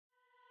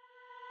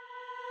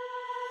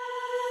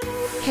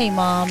Hey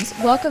moms,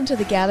 welcome to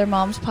the Gather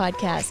Moms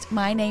podcast.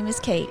 My name is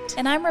Kate.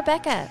 And I'm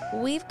Rebecca.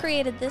 We've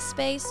created this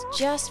space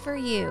just for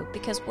you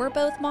because we're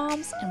both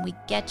moms and we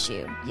get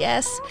you.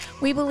 Yes,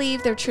 we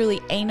believe there truly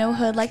ain't no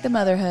hood like the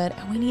motherhood,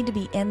 and we need to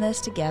be in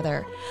this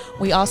together.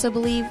 We also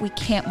believe we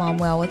can't mom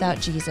well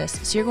without Jesus,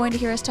 so you're going to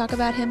hear us talk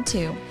about him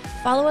too.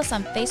 Follow us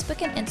on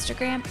Facebook and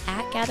Instagram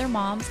at Gather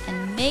Moms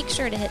and make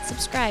sure to hit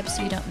subscribe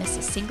so you don't miss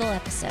a single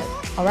episode.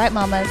 All right,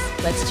 mamas,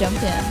 let's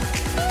jump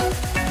in.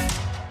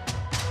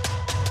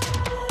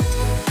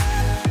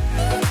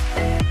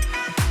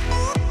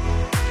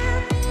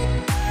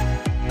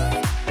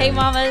 Hey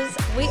mamas,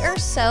 we are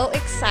so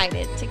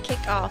excited to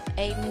kick off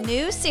a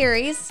new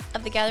series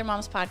of the Gather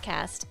Moms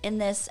podcast in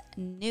this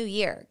new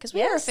year because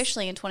we are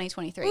officially in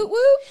 2023. Woo woo.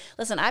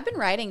 Listen, I've been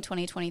writing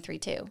 2023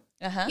 too.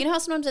 Uh-huh. You know how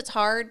sometimes it's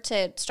hard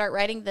to start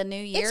writing the new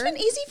year? It's been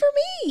easy for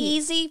me.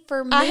 Easy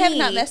for me. I have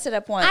not messed it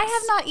up once. I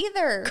have not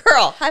either.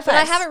 Girl, high five. But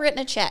I haven't written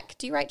a check.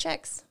 Do you write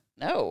checks?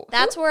 No.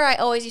 That's where I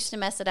always used to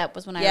mess it up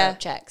was when I wrote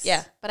checks.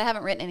 Yeah. But I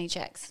haven't written any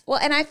checks. Well,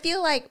 and I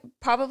feel like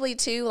probably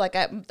too, like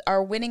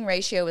our winning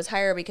ratio is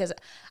higher because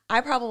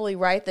I probably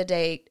write the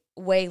date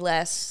way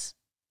less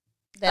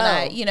than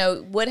I,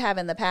 would have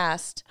in the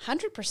past.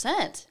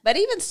 100%. But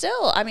even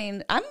still, I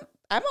mean, I'm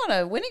on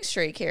a winning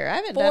streak here. I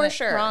haven't done it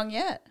wrong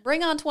yet.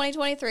 Bring on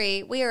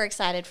 2023. We are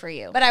excited for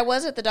you. But I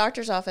was at the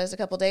doctor's office a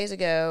couple days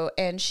ago,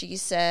 and she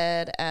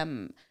said,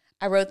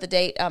 I wrote the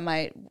date on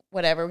my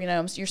whatever,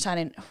 you're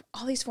signing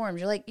all these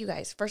forms. You're like, you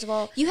guys, first of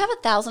all. You have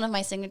 1,000 of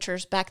my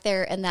signatures back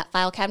there in that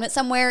file cabinet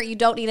somewhere. You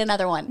don't need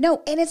another one.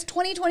 No, and it's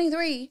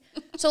 2023.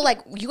 So,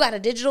 you got a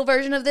digital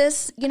version of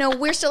this?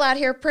 We're still out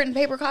here printing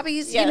paper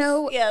copies,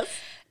 Yes.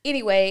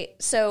 Anyway,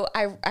 so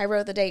I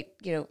wrote the date,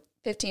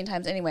 15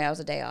 times. Anyway, I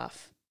was a day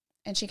off.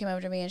 And she came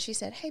over to me and she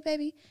said, hey,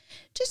 baby,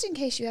 just in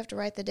case you have to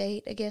write the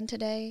date again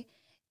today,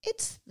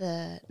 it's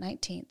the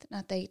 19th,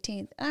 not the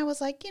 18th. And I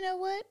was like, you know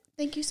what?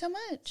 Thank you so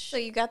much. So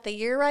you got the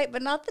year right,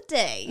 but not the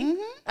day.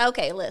 Mm-hmm.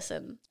 Okay,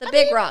 listen.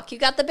 Big rock. You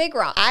got the big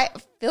rock. I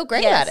feel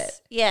great about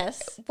it.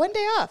 Yes. One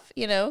day off,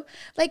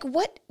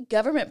 what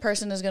government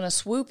person is going to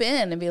swoop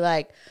in and be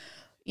like,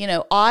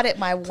 audit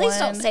my Please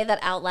don't say that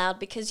out loud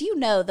because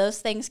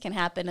those things can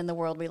happen in the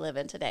world we live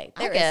in today.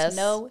 There is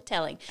no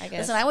telling.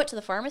 Listen, I went to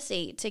the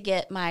pharmacy to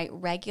get my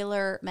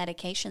regular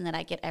medication that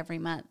I get every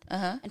month.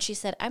 Uh-huh. And she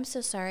said, I'm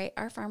so sorry,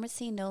 our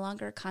pharmacy no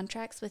longer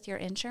contracts with your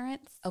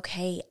insurance.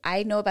 Okay,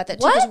 I know about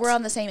that too because we're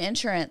on the same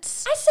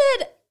insurance. I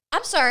said,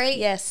 I'm sorry.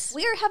 Yes.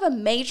 We have a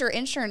major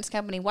insurance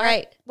company. Why?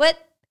 Right. What?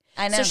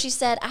 I know. So she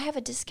said, I have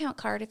a discount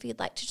card if you'd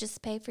like to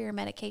just pay for your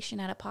medication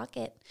out of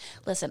pocket.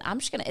 Listen,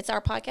 it's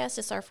our podcast,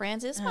 it's our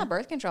friends, it's my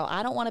birth control.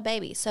 I don't want a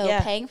baby. So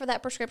paying for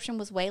that prescription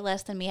was way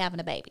less than me having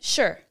a baby.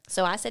 Sure.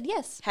 So I said,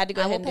 yes. Had to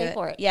go ahead and pay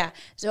for it. Yeah.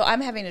 So I'm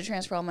having to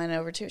transfer all mine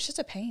over too. It's just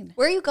a pain.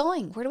 Where are you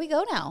going? Where do we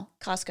go now?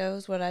 Costco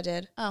is what I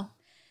did. Oh.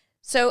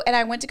 So, and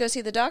I went to go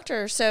see the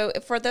doctor. So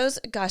for those,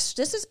 gosh,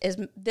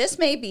 this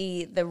may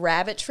be the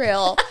rabbit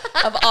trail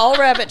of all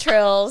rabbit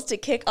trails to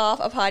kick off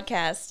a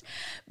podcast.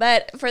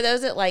 But for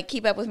those that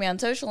keep up with me on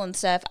social and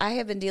stuff, I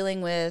have been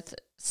dealing with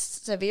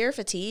severe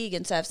fatigue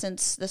and stuff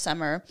since the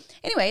summer.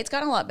 Anyway, it's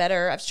gotten a lot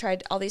better. I've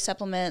tried all these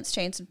supplements,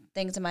 changed some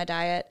things in my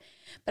diet,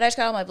 but I just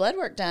got all my blood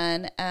work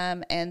done.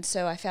 And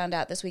so I found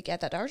out this week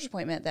at that doctor's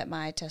appointment that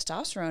my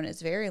testosterone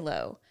is very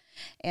low.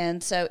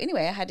 And so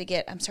anyway,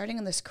 I'm starting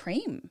on this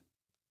cream.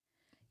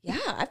 Yeah,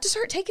 I have to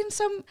start I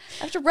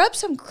have to rub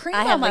some cream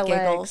on my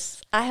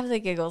legs. I have the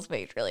giggles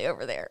majorly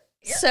over there.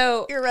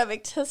 You're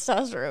rubbing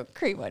testosterone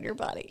cream on your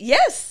body.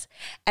 Yes.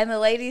 And the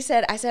lady I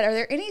said, are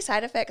there any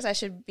side effects I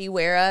should be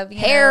aware of?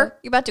 Hair.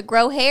 You're about to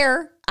grow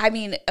hair. I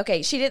mean,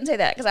 okay, she didn't say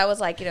that because I was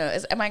like,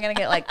 am I going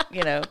to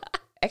get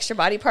extra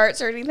body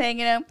parts or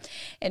anything,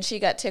 And she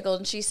got tickled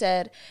and she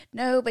said,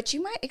 no, but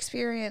you might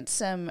experience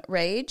some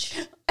rage.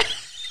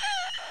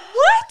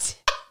 What?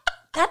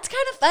 That's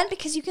kind of fun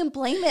because you can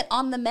blame it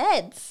on the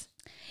meds.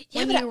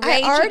 Yeah, but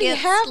I already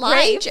have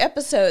rage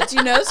episodes,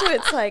 so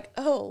it's like,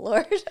 oh,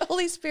 Lord,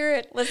 Holy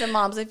Spirit. Listen,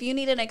 moms, if you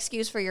need an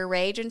excuse for your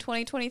rage in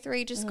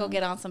 2023, just go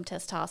get on some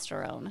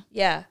testosterone.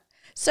 Yeah.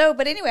 So,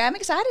 but anyway, I'm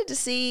excited to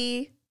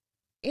see,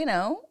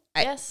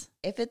 yes,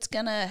 if it's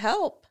going to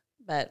help,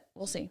 but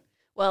we'll see.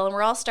 Well, and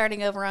we're all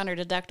starting over on our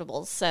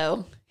deductibles,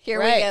 so here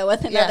we go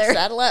with another. Yeah,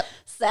 saddle up.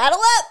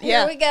 Saddle up.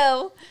 Here we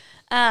go.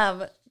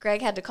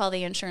 Greg had to call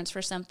the insurance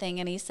for something,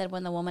 and he said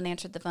when the woman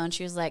answered the phone,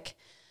 she was like,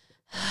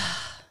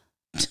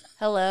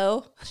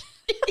 hello?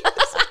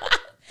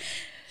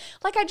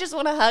 I just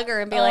want to hug her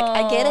and be like,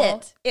 I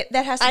get it.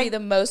 That has to be the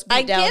most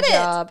beat down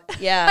job.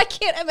 Yeah. I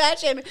can't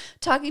imagine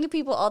talking to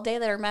people all day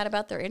that are mad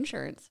about their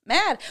insurance.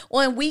 Mad.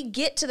 Well, and we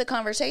get to the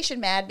conversation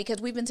mad because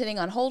we've been sitting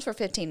on hold for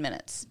 15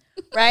 minutes,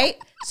 right?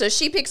 So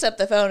she picks up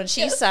the phone and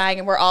she's sighing,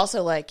 and we're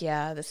also like,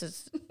 yeah, this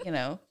is,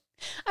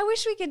 I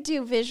wish we could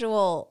do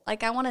visual.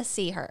 I want to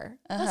see her.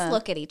 Let's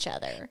look at each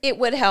other. It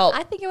would help.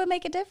 I think it would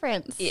make a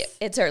difference. Yeah,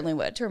 it certainly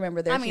would, to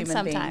remember they're human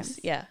sometimes. beings.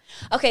 Yeah.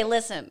 Okay,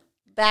 listen.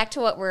 Back to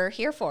what we're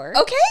here for.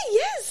 Okay,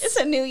 yes. It's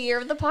a new year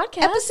of the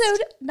podcast. Episode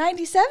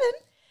 97.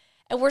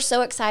 And we're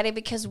so excited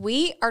because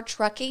we are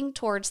trucking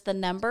towards the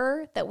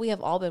number that we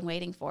have all been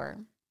waiting for.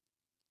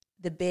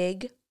 The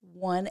big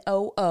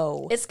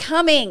 100. It's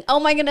coming. Oh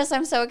my goodness,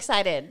 I'm so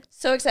excited.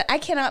 So excited. I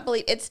cannot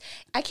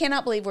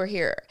believe we're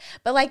here.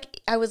 But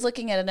like I was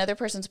looking at another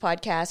person's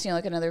podcast,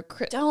 like another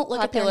Don't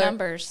look at their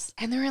numbers.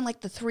 And they're in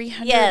like the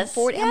 340. Yes.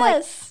 I'm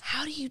like,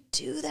 how do you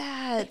do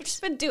that? I've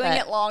just been doing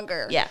it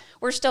longer. Yeah.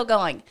 We're still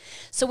going.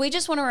 So we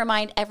just want to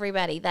remind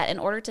everybody that in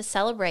order to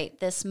celebrate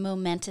this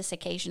momentous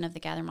occasion of the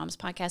Gather Moms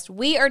podcast,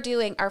 we are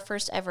doing our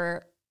first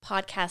ever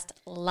podcast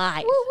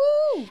live.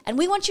 Woo-woo. And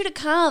we want you to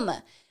come.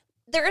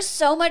 There is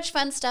so much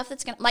fun stuff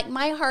that's going to, like,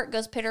 my heart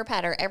goes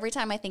pitter-patter every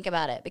time I think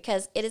about it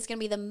because it is going to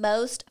be the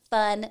most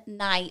fun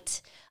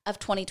night of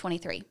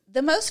 2023.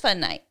 The most fun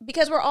night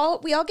because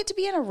we all get to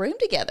be in a room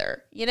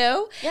together,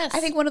 Yes. I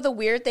think one of the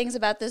weird things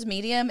about this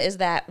medium is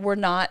that we're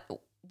not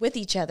with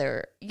each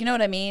other. You know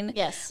what I mean?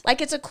 Yes.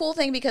 Like it's a cool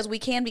thing because we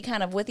can be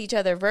kind of with each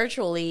other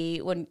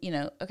virtually when,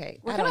 okay.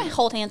 We're going to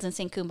hold hands and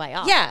sing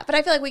Kumbaya. Yeah, but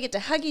I feel like we get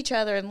to hug each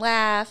other and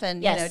laugh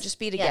and, just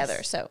be together.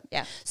 Yes. So,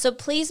 yeah. So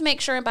please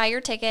make sure and buy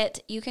your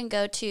ticket. You can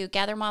go to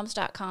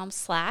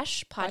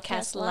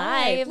gathermoms.com/podcast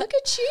live. Look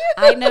at you.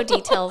 I know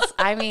details.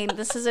 I mean,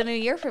 this is a new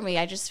year for me.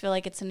 I just feel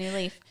like it's a new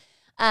leaf.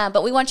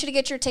 But we want you to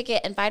get your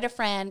ticket, invite a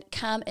friend,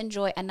 come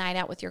enjoy a night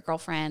out with your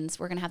girlfriends.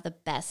 We're going to have the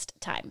best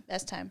time.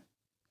 Best time.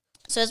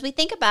 So as we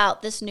think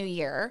about this new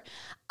year,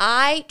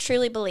 I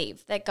truly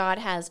believe that God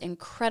has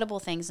incredible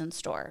things in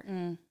store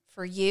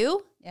for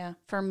you,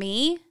 for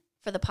me,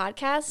 for the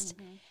podcast.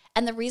 Mm-hmm.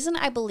 And the reason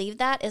I believe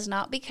that is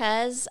not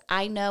because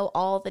I know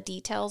all the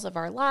details of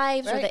our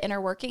lives or the inner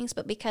workings,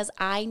 but because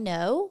I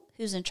know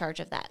who's in charge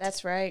of that.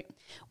 That's right.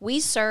 We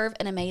serve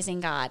an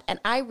amazing God, and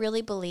I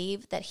really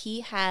believe that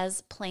He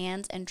has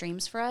plans and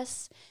dreams for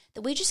us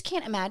that we just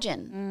can't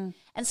imagine.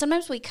 And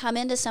sometimes we come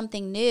into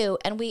something new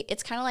and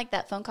it's kind of like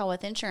that phone call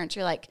with insurance.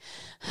 You're like,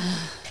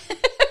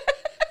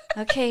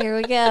 okay, here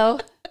we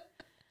go.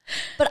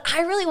 But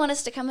I really want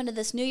us to come into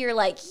this new year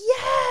like,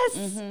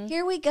 yes,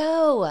 here we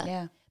go.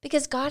 Yeah.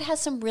 Because God has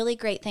some really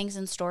great things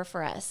in store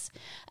for us.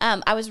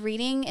 I was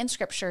reading in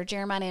Scripture,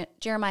 Jeremiah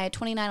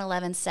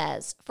 29:11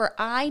 says, "For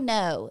I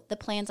know the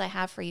plans I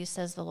have for you,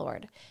 says the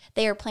Lord.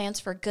 They are plans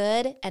for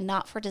good and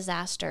not for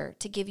disaster,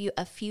 to give you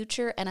a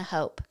future and a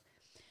hope."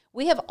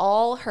 We have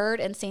all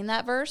heard and seen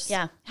that verse.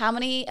 Yeah. How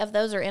many of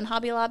those are in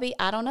Hobby Lobby?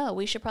 I don't know.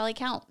 We should probably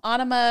count.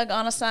 On a mug,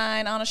 on a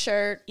sign, on a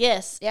shirt.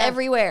 Yes,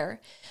 everywhere.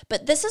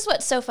 But this is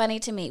what's so funny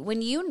to me.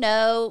 When you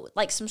know,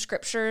 like some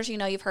scriptures,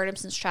 you've heard them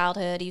since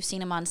childhood, you've seen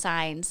them on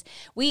signs.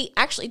 We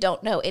actually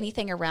don't know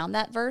anything around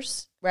that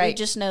verse. Right. We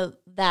just know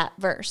that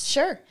verse.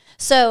 Sure.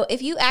 So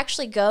if you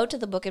actually go to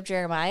the book of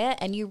Jeremiah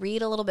and you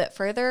read a little bit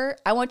further,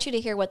 I want you to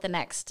hear what the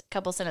next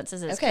couple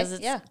sentences is. Okay,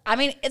 I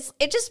mean,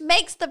 it just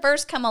makes the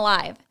verse come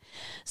alive.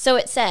 So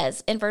it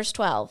says in verse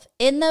 12,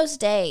 "In those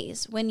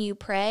days when you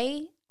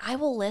pray, I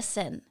will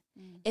listen.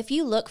 If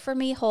you look for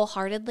me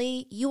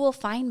wholeheartedly, you will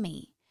find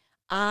me.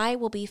 I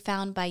will be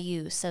found by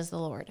you, says the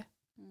Lord."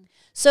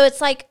 So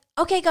it's like,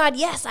 okay, God,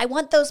 yes, I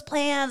want those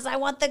plans. I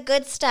want the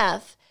good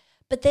stuff.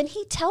 But then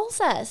He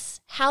tells us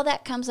how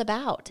that comes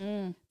about.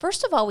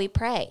 First of all, we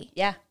pray.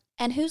 Yeah.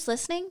 And who's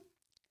listening?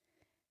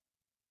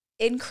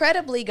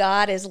 Incredibly,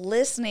 God is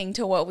listening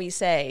to what we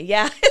say.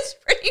 Yeah, it's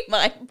pretty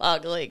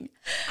mind-boggling.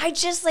 I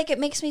just it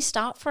makes me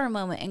stop for a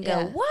moment and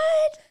go,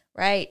 what?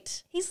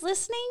 Right. He's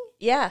listening?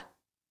 Yeah.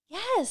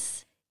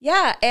 Yes.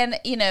 Yeah, and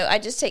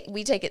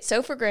we take it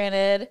so for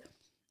granted,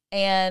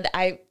 and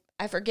I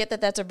forget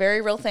that that's a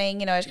very real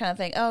thing. I just kind of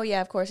think, oh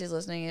yeah, of course He's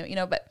listening.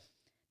 But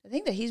I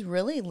think that He's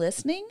really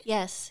listening.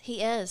 Yes,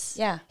 He is.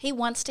 Yeah. He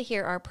wants to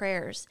hear our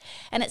prayers.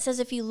 And it says,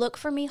 if you look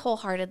for me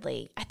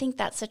wholeheartedly, I think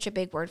that's such a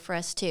big word for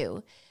us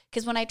too.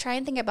 Because when I try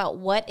and think about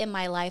what in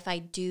my life I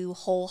do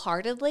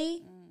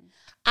wholeheartedly,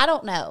 I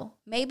don't know.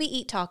 Maybe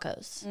eat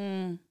tacos.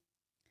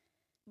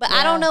 But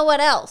I don't know what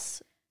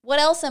else. What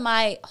else am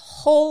I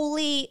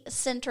wholly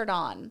centered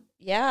on?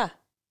 Yeah.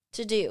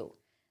 To do?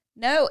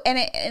 No,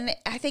 and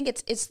I think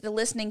it's the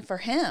listening for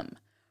Him,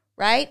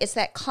 right? It's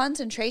that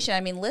concentration.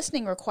 I mean,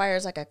 listening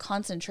requires like a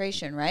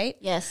concentration, right?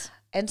 Yes.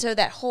 And so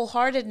that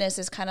wholeheartedness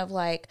is kind of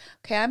like,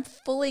 okay, I'm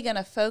fully going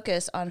to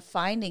focus on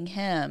finding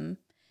Him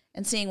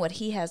and seeing what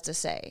He has to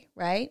say,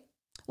 right?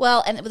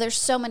 Well, and there's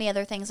so many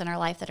other things in our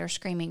life that are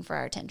screaming for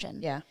our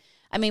attention. Yeah.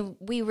 I mean,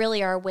 we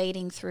really are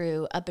wading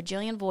through a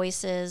bajillion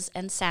voices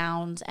and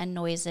sounds and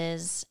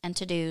noises and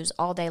to-dos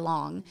all day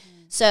long.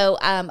 So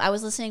I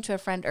was listening to a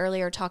friend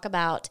earlier talk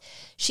about,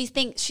 she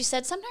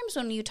said sometimes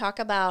when you talk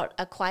about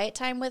a quiet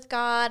time with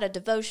God, a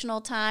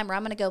devotional time, or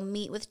I'm going to go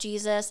meet with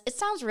Jesus, it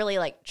sounds really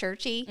like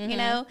churchy,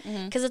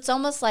 because it's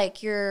almost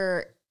like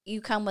you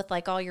come with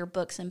like all your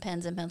books and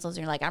pens and pencils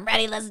and you're like, I'm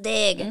ready, let's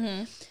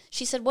dig.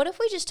 She said, what if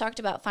we just talked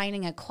about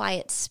finding a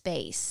quiet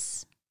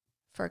space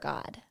for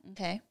God?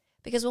 Okay.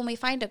 Because when we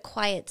find a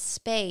quiet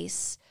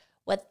space,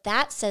 what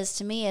that says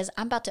to me is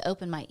I'm about to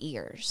open my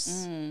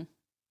ears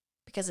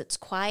because it's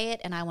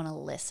quiet and I want to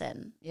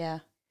listen. Yeah.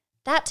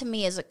 That to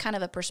me is a kind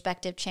of a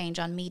perspective change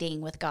on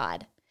meeting with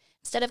God.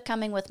 Instead of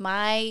coming with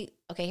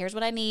okay, here's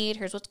what I need,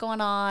 here's what's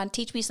going on,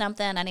 teach me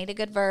something, I need a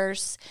good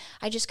verse,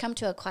 I just come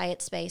to a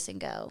quiet space and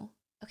go,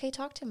 okay,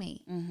 talk to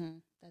me. Mm-hmm.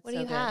 What do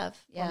you have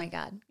for me,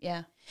 God?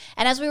 Yeah.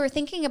 And as we were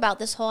thinking about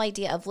this whole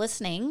idea of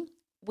listening,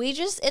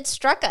 it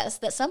struck us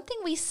that something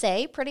we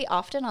say pretty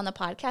often on the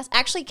podcast,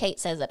 actually Kate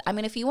says it. I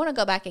mean, if you want to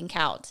go back and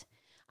count,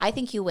 I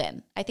think you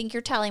win. I think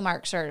your tally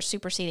marks are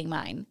superseding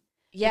mine.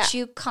 Yeah. Which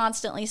you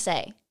constantly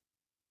say.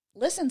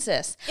 Listen,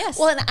 sis. Yes.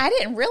 Well, and I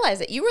didn't realize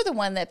it. You were the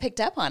one that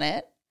picked up on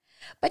it.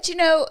 But,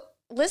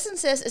 listen,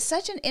 sis is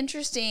such an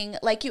interesting,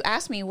 like you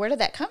asked me, where did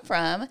that come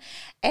from?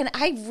 And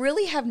I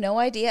really have no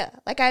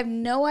idea. Like, I have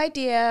no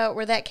idea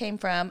where that came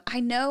from. I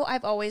know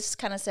I've always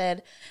kind of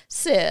said,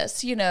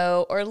 sis,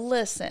 or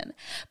listen.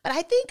 But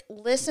I think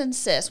listen,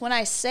 sis, when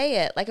I say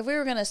it, like if we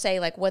were going to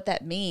say like what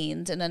that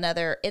means in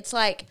another, it's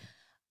like,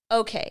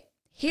 okay,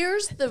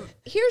 here's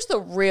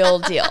the real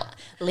deal.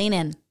 Lean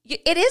in.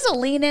 It is a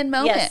lean in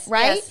moment, yes,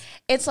 right? Yes.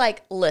 It's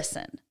like,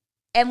 listen.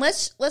 And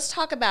let's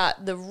talk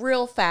about the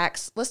real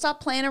facts. Let's stop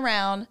playing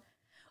around.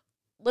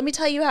 Let me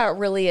tell you how it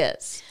really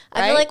is.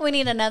 Right? I feel like we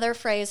need another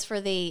phrase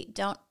for the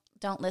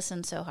don't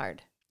listen so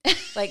hard.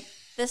 Like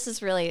this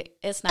is really,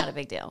 it's not a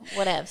big deal.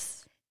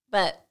 Whatevs.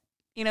 But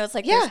it's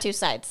like there's two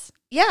sides.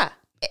 Yeah.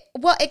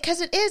 Well,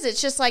 because it is.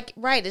 It's just like,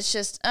 right. It's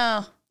just,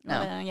 no.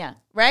 Yeah.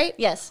 Right?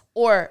 Yes.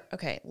 Or,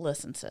 okay,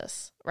 listen,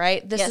 sis.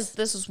 Right? Yes.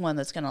 This is one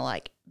that's going to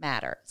like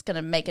matter. It's going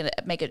to make an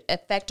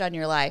effect on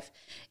your life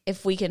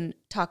if we can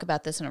talk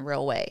about this in a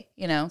real way,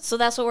 So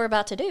that's what we're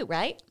about to do,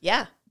 right?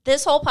 Yeah.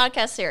 This whole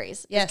podcast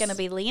series is going to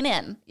be lean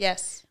in.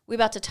 Yes. We're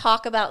about to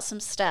talk about some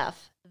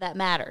stuff that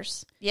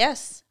matters.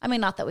 Yes. I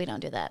mean, not that we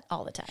don't do that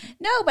all the time.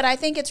 No, but I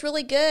think it's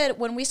really good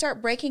when we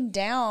start breaking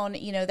down,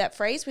 that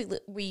phrase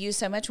we use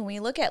so much when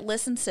we look at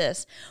listen,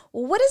 sis.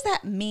 Well, what does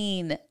that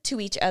mean to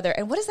each other?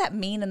 And what does that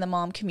mean in the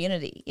mom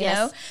community? You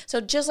know?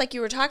 So just like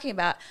you were talking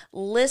about,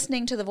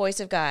 listening to the voice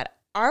of God,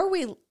 are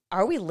we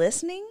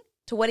listening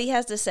to what he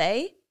has to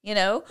say?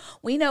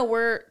 We know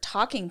we're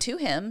talking to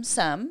him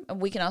some,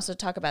 and we can also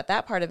talk about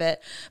that part of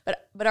it,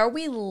 but are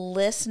we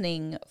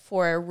listening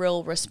for a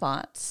real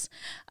response?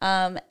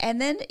 And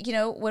then,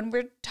 when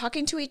we're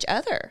talking to each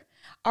other,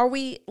 are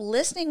we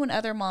listening when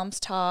other moms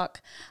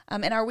talk?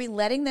 And are we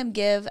letting them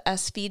give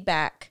us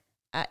feedback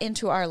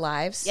into our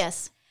lives?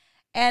 Yes.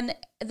 And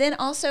then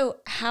also,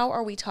 how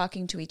are we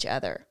talking to each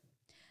other?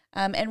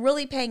 And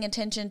really paying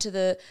attention to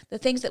the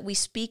things that we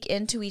speak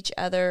into each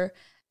other,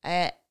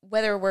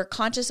 whether we're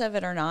conscious of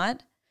it or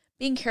not,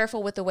 being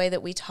careful with the way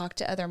that we talk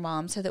to other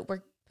moms so that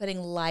we're putting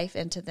life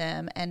into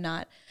them and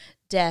not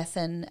death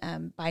and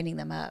binding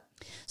them up.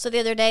 So the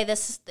other day,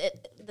 this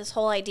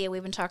whole idea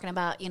we've been talking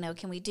about,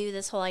 can we do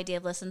this whole idea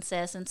of listen,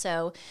 sis? And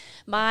so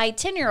my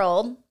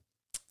 10-year-old,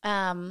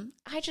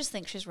 I just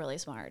think she's really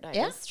smart.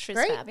 She's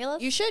great.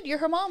 Fabulous. You should. You're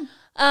her mom.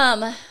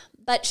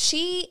 But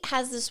she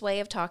has this way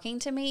of talking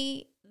to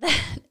me that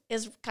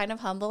is kind of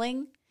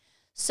humbling.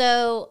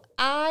 So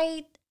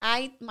I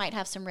might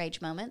have some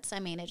rage moments. I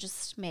mean, it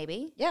just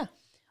maybe. Yeah.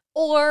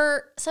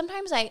 Or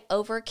sometimes I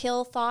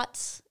overkill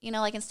thoughts.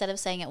 Like instead of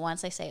saying it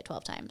once, I say it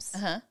 12 times.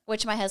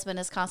 Which my husband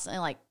is constantly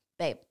like,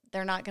 babe,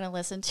 they're not going to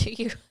listen to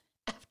you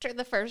after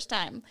the first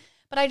time.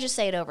 But I just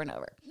say it over and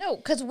over. No,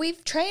 because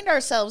we've trained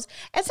ourselves.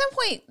 At some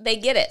point, they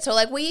get it. So,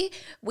 like, we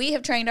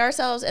have trained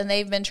ourselves, and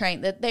they've been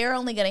trained that they're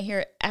only going to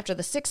hear it after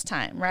the 6th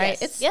time, right?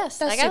 Yes,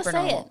 that's I got to say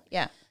normal. it.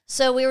 Yeah.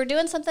 So we were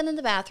doing something in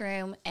the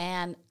bathroom,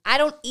 and I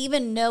don't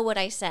even know what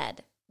I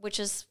said, which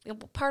is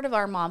part of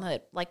our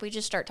momhood. Like, we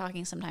just start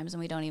talking sometimes, and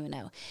we don't even know.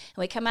 And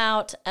we come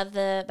out of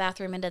the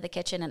bathroom into the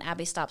kitchen, and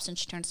Abby stops, and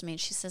she turns to me, and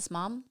she says,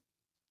 Mom,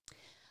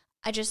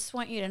 I just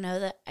want you to know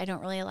that I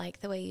don't really like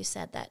the way you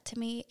said that to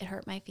me. It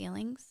hurt my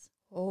feelings.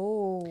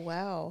 Oh,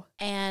 wow.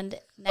 And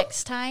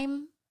next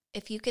time,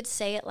 if you could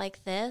say it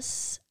like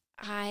this,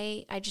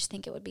 I just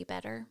think it would be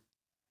better.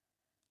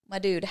 My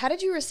dude, how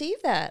did you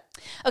receive that?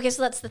 Okay,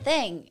 so that's the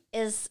thing,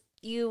 is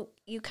you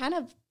kind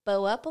of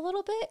bow up a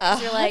little bit.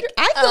 You're like,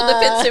 I feel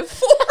defensive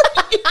for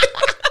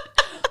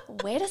you.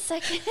 Wait a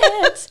second.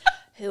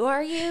 Who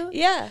are you?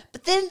 Yeah.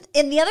 But then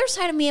in the other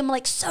side of me, I'm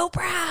like so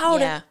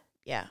proud.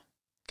 Yeah.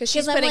 Because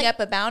she's putting up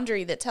a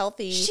boundary that's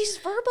healthy. She's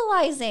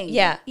verbalizing.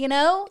 Yeah.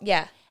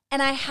 Yeah.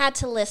 And I had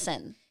to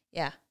listen.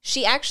 Yeah.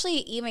 She actually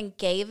even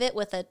gave it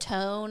with a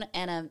tone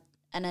and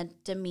a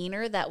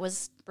demeanor that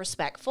was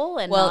respectful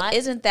and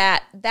isn't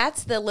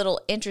that's the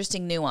little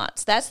interesting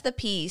nuance. That's the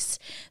piece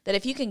that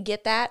if you can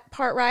get that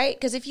part right,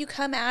 because if you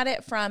come at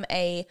it from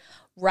a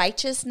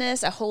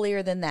righteousness, a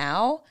holier than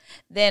thou,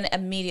 then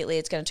immediately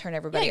it's going to turn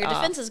everybody off.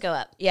 Your defenses go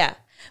up. Yeah.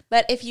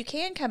 But if you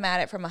can come at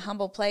it from a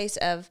humble place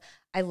of,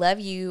 I love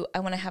you,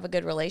 I want to have a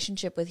good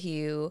relationship with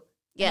you,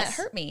 that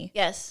hurt me.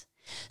 Yes.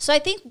 So I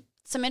think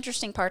some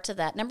interesting parts of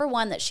that. Number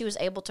one, that she was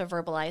able to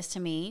verbalize to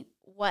me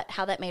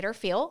how that made her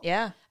feel.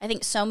 Yeah. I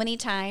think so many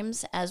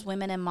times as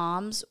women and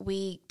moms,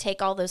 we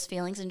take all those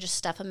feelings and just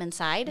stuff them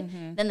inside.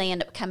 Mm-hmm. Then they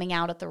end up coming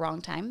out at the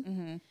wrong time.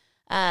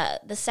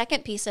 Mm-hmm. The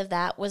second piece of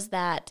that was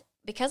that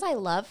because I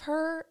love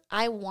her,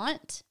 I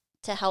want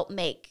to help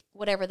make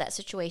whatever that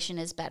situation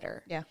is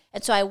better. Yeah.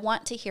 And so I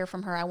want to hear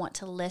from her. I want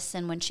to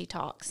listen when she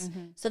talks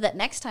so that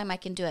next time I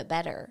can do it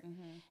better.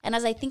 And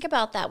as I think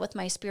about that with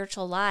my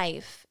spiritual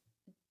life,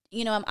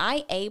 you know, am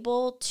I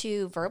able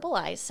to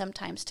verbalize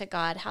sometimes to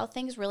God how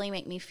things really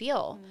make me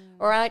feel?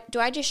 Or do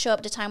I just show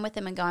up to time with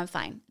him and go, I'm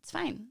fine. It's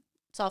fine.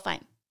 It's all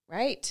fine.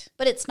 Right.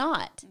 But it's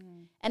not.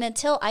 And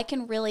until I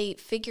can really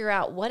figure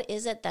out what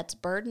is it that's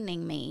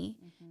burdening me,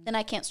 then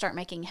I can't start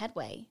making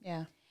headway.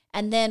 Yeah.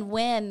 And then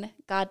when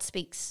God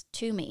speaks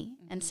to me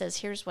and says,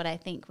 here's what I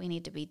think we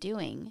need to be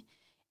doing,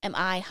 am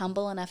I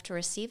humble enough to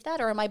receive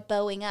that? Or am I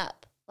bowing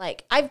up?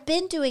 Like, I've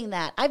been doing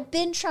that. I've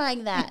been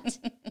trying that.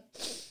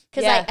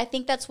 Because I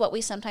think that's what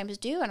we sometimes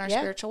do in our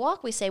spiritual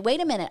walk. We say,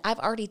 wait a minute, I've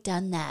already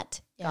done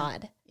that,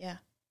 God. Yeah.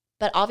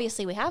 But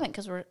obviously we haven't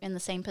because we're in the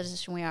same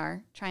position we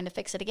are trying to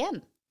fix it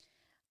again.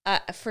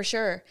 For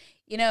sure.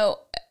 You know,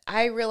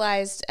 I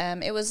realized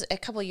it was a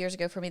couple of years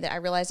ago for me that I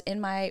realized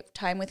in my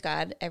time with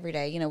God every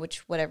day, you know,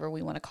 whatever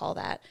we want to call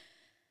that,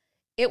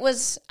 I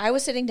was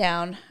sitting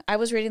down, I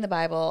was reading the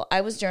Bible,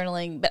 I was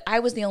journaling, but I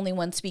was the only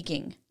one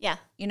speaking. Yeah.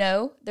 You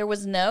know, there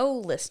was no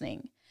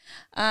listening.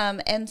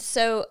 And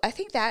so I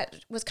think that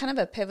was kind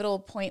of a pivotal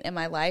point in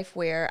my life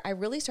where I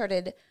really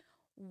started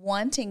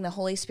wanting the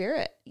Holy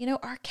Spirit, you know,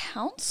 our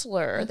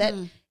counselor that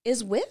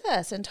is with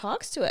us and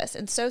talks to us.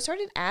 And so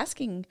started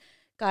asking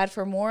God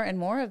for more and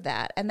more of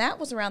that. And that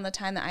was around the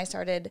time that I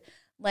started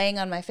laying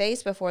on my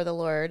face before the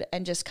Lord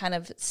and just kind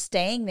of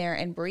staying there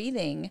and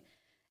breathing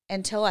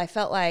until I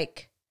felt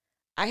like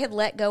I had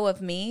let go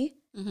of me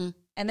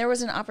and there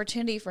was an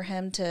opportunity for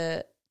him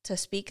to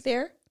speak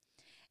there.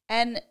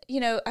 And,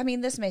 you know, I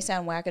mean, this may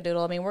sound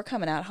wackadoodle. I mean, we're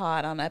coming out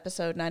hot on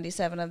episode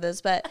 97 of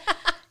this, but,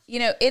 you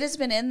know, it has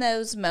been in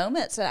those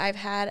moments that I've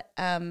had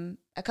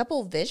a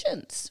couple of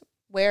visions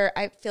where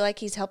I feel like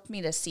he's helped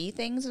me to see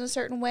things in a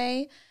certain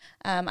way.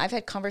 I've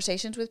had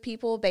conversations with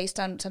people based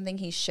on something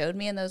he showed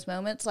me in those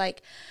moments.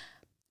 Like,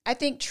 I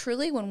think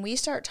truly when we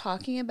start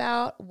talking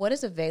about what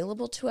is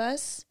available to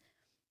us,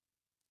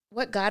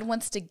 what God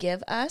wants to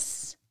give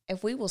us,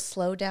 if we will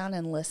slow down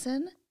and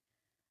listen,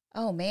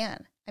 oh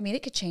man, I mean,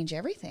 it could change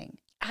everything.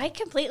 I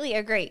completely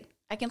agree.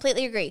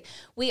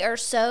 We are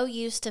so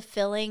used to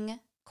filling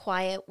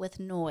quiet with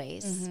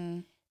noise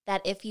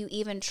that if you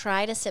even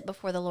try to sit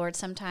before the Lord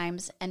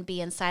sometimes and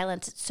be in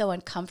silence, it's so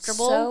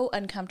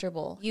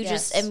uncomfortable. You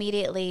just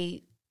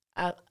immediately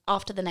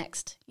off to the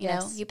next, you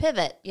know, you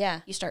pivot.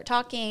 Yeah. You start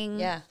talking.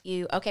 Yeah.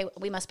 Okay,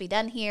 we must be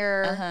done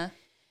here.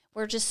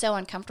 We're just so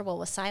uncomfortable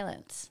with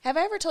silence. Have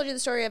I ever told you the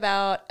story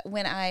about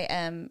when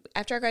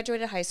after I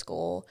graduated high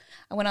school,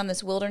 I went on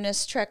this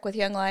wilderness trek with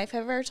Young Life?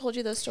 Have I ever told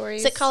you those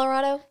stories? Is it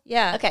Colorado?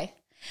 Yeah. Okay.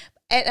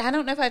 And I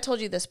don't know if I told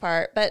you this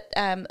part, but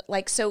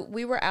so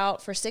we were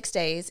out for 6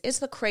 days. It's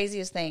the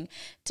craziest thing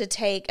to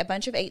take a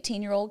bunch of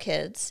 18-year-old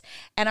kids,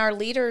 and our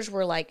leaders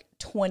were like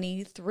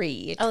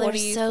 23, 24.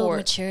 They're so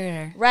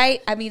mature.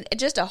 Right? I mean,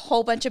 just a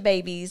whole bunch of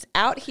babies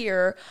out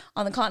here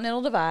on the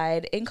Continental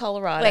Divide in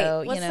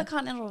Colorado. Wait, what's the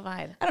Continental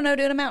Divide? I don't know,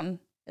 dude, a mountain.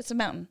 It's a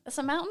mountain. It's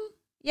a mountain?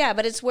 Yeah,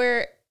 but it's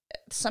where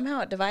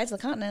somehow it divides the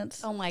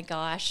continents. Oh my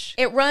gosh.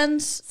 It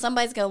runs.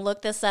 Somebody's going to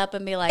look this up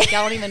and be like,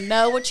 y'all don't even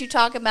know what you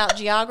talk about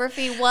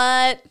geography.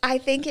 What? I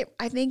think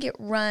it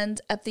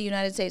runs up the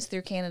United States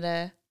through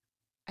Canada.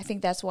 I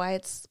think that's why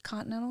it's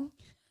continental.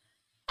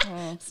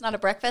 Oh. It's not a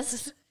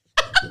breakfast.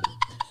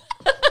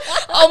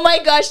 Oh my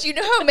gosh, you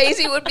know how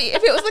amazing it would be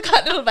if it was the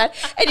Continental Divide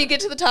and you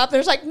get to the top,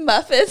 there's like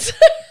muffins.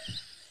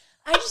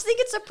 I just think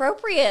it's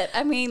appropriate.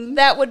 I mean,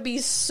 that would be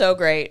so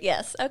great.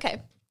 Yes.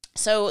 Okay.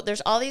 So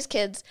there's all these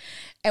kids,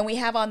 and we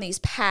have on these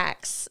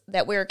packs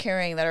that we're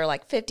carrying that are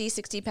like 50,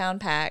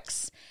 60-pound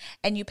packs,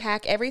 and you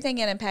pack everything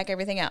in and pack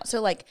everything out.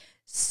 So like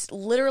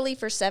literally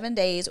for 7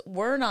 days,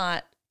 we're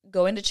not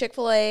going to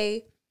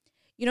Chick-fil-A.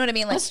 You know what I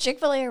mean? Like, was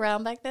Chick-fil-A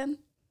around back then?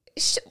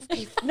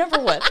 Number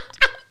one,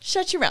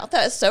 shut your mouth.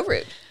 That is so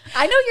rude.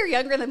 I know you're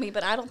younger than me,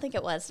 but I don't think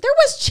it was. There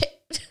was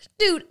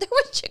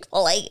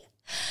Chick-fil-A.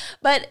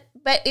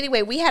 But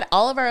anyway, we had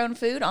all of our own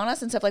food on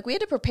us and stuff. Like, we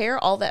had to prepare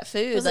all that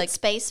food. Was it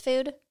space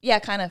food? Yeah,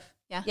 kind of.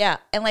 Yeah. Yeah.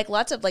 And like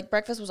lots of, like,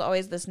 breakfast was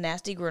always this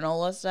nasty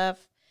granola stuff.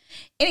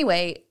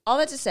 Anyway, all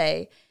that to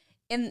say,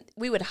 and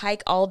we would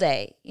hike all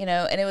day, you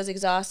know, and it was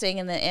exhausting.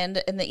 In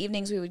the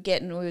evenings we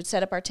would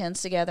set up our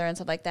tents together and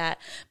stuff like that.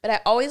 But I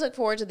always look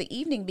forward to the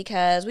evening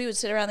because we would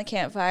sit around the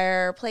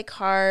campfire, play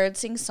cards,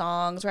 sing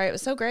songs, right? It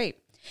was so great.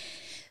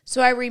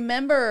 So I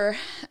remember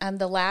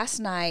the last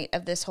night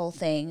of this whole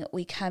thing,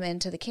 we come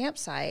into the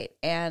campsite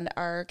and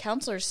our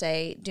counselors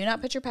say, do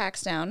not put your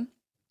packs down.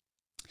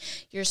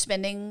 You're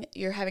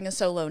having a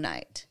solo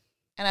night.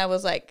 And I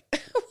was like,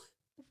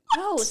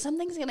 no,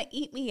 something's going to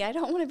eat me. I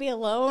don't want to be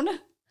alone.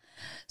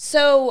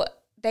 So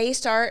they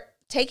start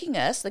taking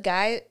us. The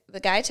guy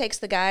takes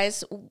the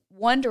guys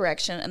one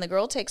direction and the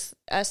girl takes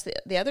us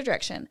the other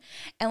direction.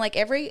 And like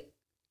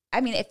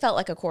it felt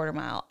like a quarter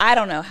mile. I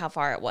don't know how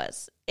far it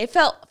was. It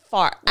felt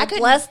far. Well,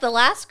 bless the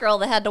last girl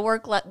that had to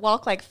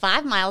walk like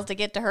 5 miles to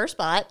get to her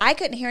spot. I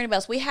couldn't hear anybody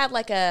else. We had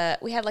like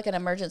an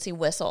emergency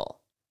whistle.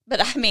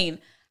 But I mean,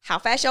 how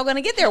fast y'all going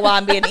to get there while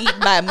I'm being eaten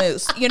by a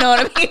moose? You know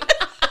what I mean?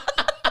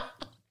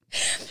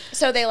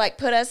 So they like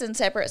put us in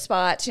separate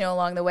spots, you know,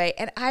 along the way.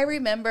 And I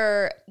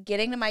remember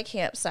getting to my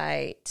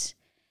campsite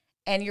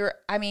and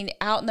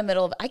out in the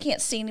middle of, I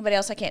can't see anybody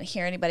else. I can't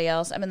hear anybody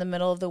else. I'm in the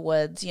middle of the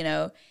woods, you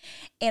know.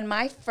 And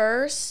my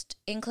first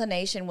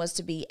inclination was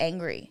to be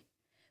angry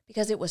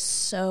because it was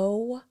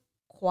so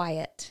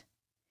quiet.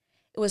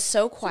 It was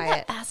so quiet.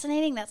 Isn't that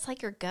fascinating? That's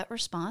like your gut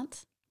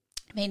response.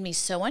 It made me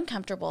so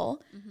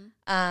uncomfortable.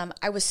 Mm-hmm.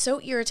 I was so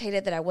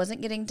irritated that I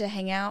wasn't getting to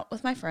hang out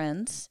with my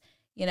friends,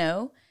 you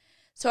know.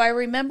 So I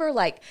remember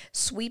like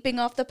sweeping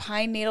off the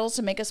pine needles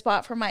to make a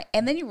spot for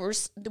and then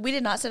we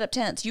did not set up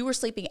tents. You were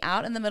sleeping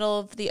out in the middle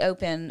of the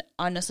open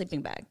on a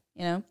sleeping bag,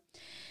 you know?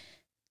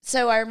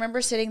 So I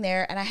remember sitting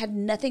there and I had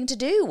nothing to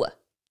do,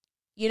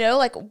 you know,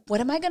 like,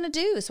 what am I going to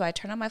do? So I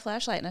turned on my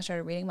flashlight and I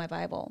started reading my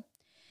Bible.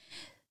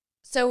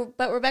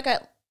 But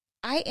Rebecca,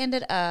 I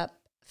ended up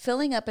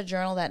filling up a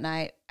journal that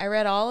night. I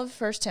read all of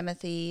 1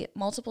 Timothy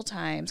multiple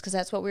times because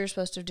that's what we were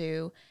supposed to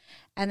do.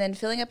 And then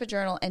filling up a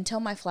journal until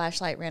my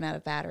flashlight ran out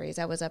of batteries.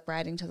 I was up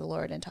writing to the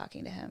Lord and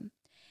talking to him.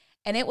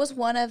 And it was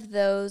one of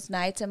those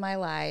nights in my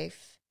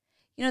life,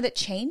 you know, that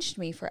changed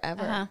me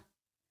forever. Uh-huh.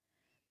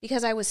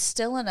 Because I was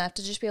still enough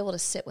to just be able to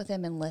sit with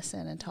him and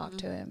listen and talk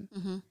to him.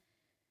 Mm-hmm.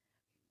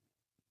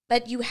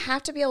 But you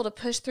have to be able to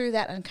push through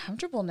that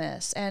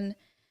uncomfortableness and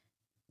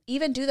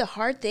even do the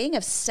hard thing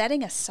of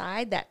setting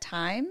aside that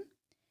time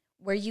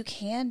where you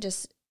can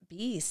just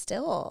be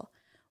still.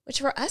 Which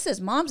for us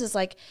as moms is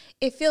like,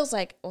 it feels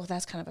like, well,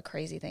 that's kind of a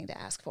crazy thing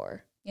to ask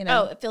for, you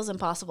know? Oh, it feels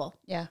impossible.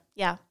 Yeah.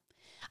 Yeah.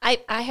 I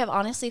have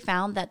honestly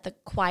found that the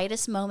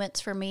quietest moments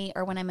for me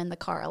are when I'm in the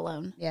car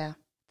alone. Yeah.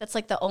 That's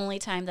like the only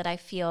time that I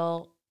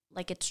feel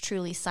like it's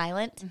truly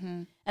silent.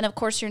 Mm-hmm. And of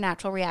course, your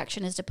natural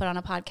reaction is to put on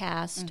a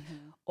podcast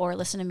or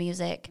listen to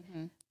music.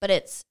 Mm-hmm.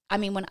 But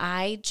when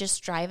I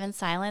just drive in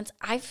silence,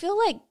 I feel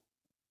like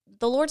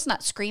the Lord's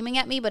not screaming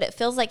at me, but it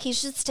feels like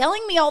he's just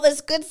telling me all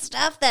this good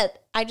stuff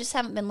that I just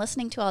haven't been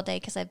listening to all day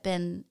because I've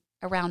been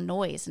around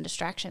noise and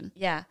distraction.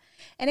 Yeah.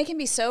 And it can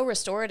be so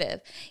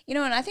restorative. You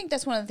know, and I think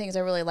that's one of the things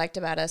I really liked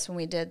about us when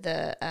we did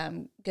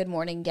the Good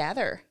Morning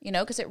Gather, you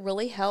know, because it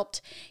really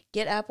helped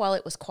get up while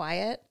it was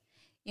quiet,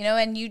 you know,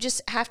 and you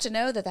just have to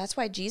know that that's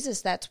why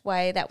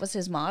that was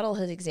his model,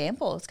 his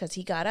example, is because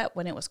he got up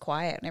when it was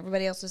quiet and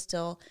everybody else was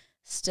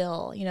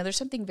still. You know, there's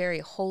something very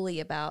holy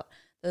about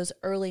those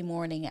early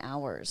morning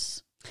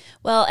hours.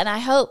 Well, and I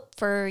hope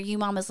for you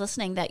mamas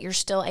listening that you're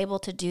still able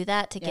to do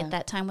that, to get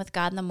that time with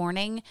God in the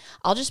morning.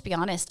 I'll just be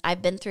honest.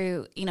 I've been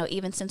through, you know,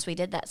 even since we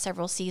did that,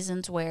 several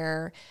seasons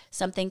where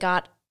something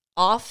got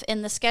off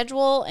in the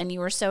schedule and you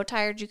were so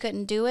tired you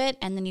couldn't do it.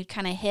 And then you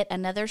kind of hit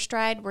another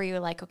stride where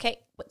you're like, okay,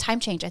 what time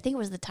change? I think it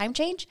was the time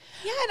change.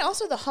 Yeah. And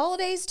also the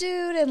holidays,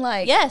 dude. And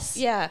like, yes.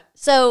 Yeah.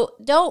 So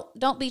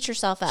don't beat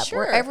yourself up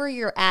wherever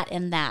you're at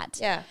in that.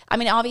 Yeah. I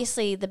mean,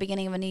 obviously the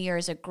beginning of a new year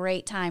is a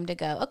great time to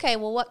go, okay,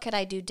 well, what could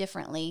I do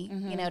differently,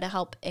 you know, to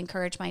help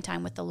encourage my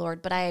time with the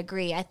Lord? But I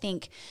agree. I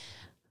think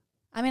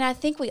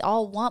we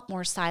all want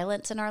more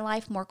silence in our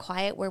life, more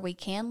quiet where we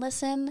can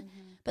listen.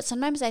 But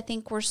sometimes I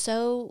think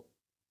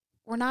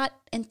we're not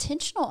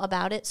intentional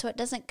about it, so it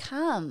doesn't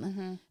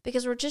come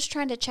because we're just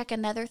trying to check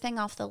another thing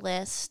off the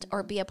list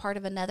or be a part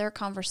of another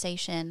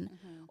conversation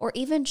or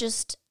even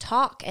just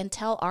talk and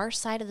tell our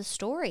side of the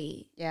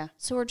story. Yeah.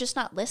 So we're just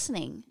not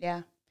listening.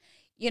 Yeah.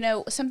 You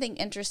know, something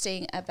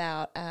interesting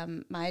about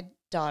my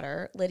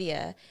daughter,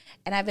 Lydia,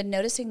 and I've been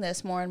noticing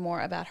this more and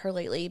more about her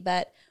lately,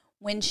 but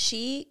when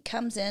she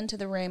comes into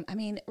the room, I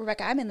mean,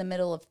 Rebecca, I'm in the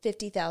middle of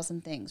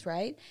 50,000 things,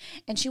 right?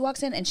 And she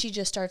walks in and she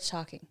just starts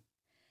talking,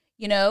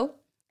 you know?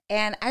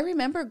 And I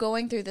remember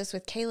going through this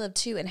with Caleb,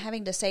 too, and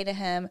having to say to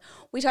him,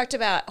 we talked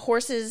about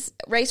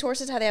race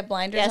horses, how they have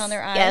blinders on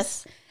their eyes.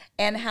 Yes.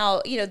 And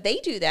how, you know, they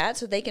do that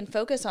so they can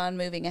focus on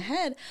moving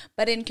ahead.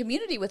 But in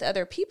community with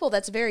other people,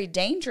 that's very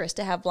dangerous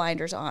to have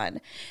blinders on.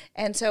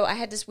 And so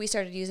we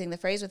started using the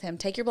phrase with him,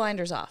 take your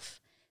blinders off.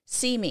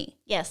 See me.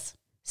 Yes.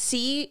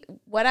 See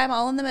what I'm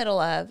all in the middle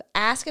of.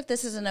 Ask if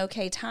this is an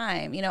okay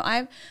time. You know,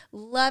 I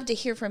love to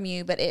hear from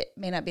you, but it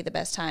may not be the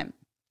best time.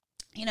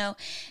 You know,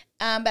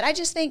 but I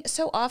just think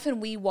so often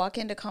we walk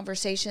into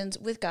conversations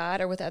with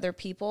God or with other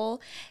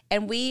people,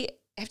 and we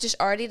have just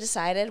already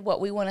decided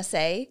what we want to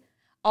say,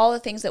 all the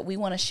things that we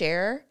want to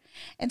share.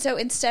 And so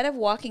instead of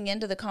walking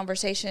into the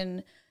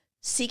conversation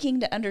seeking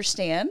to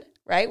understand,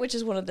 right, which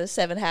is one of the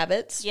 7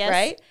 habits,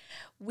 right,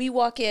 we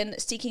walk in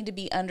seeking to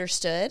be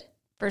understood.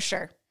 For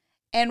sure.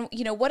 And,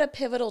 you know, what a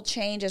pivotal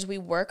change as we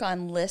work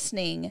on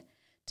listening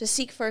to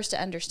seek first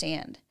to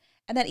understand.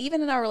 And that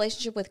even in our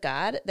relationship with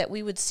God, that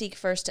we would seek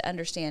first to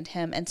understand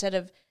him instead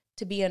of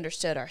to be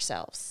understood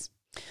ourselves.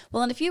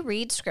 Well, and if you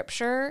read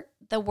Scripture,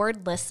 the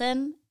word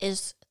listen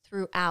is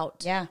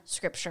throughout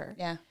Scripture.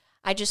 Yeah.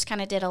 I just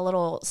kind of did a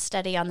little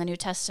study on the New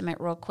Testament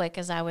real quick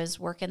as I was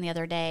working the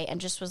other day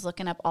and just was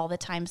looking up all the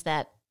times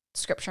that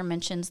Scripture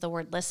mentions the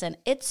word listen.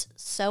 It's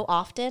so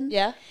often.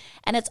 Yeah.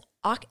 And it's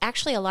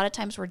actually a lot of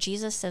times where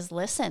Jesus says,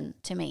 listen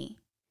to me.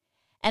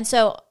 And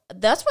so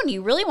that's when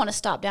you really want to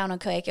stop down.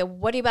 Okay,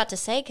 what are you about to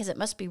say? Because it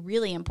must be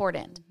really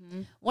important.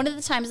 Mm-hmm. One of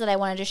the times that I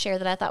wanted to share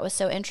that I thought was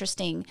so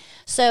interesting.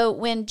 So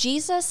when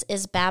Jesus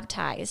is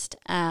baptized,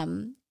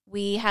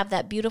 we have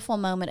that beautiful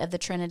moment of the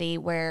Trinity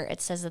where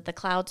it says that the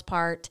clouds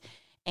part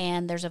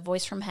and there's a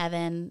voice from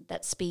heaven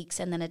that speaks,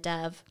 and then a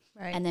dove,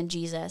 right, and then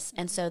Jesus.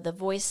 And so the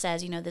voice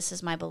says, this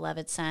is my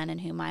beloved Son in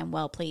whom I am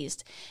well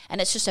pleased.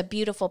 And it's just a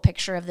beautiful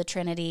picture of the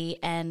Trinity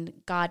and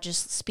God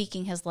just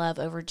speaking his love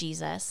over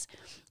Jesus.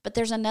 But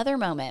there's another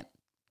moment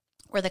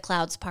where the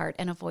clouds part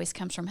and a voice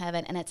comes from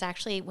heaven, and it's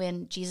actually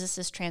when Jesus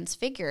is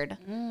transfigured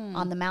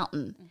on the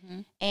mountain. Mm-hmm.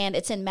 And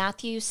it's in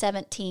Matthew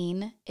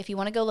 17. If you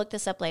want to go look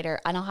this up later,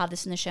 I don't have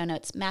this in the show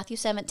notes. Matthew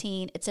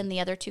 17, it's in the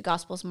other two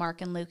Gospels,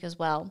 Mark and Luke as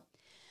well.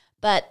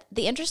 But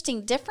the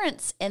interesting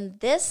difference in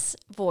this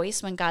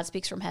voice, when God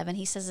speaks from heaven,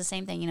 he says the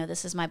same thing,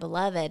 this is my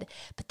beloved,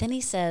 but then he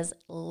says,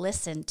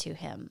 listen to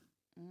him.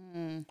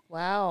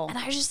 Wow. And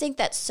I just think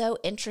that's so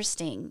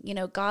interesting.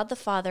 God the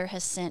Father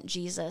has sent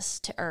Jesus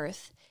to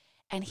earth,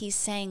 and he's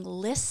saying,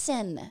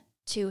 listen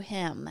to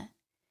him.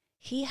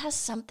 He has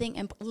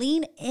something,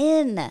 lean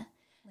in.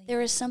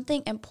 There is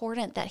something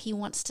important that he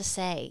wants to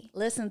say.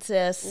 Listen,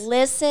 sis.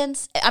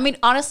 Listens. I mean,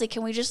 honestly,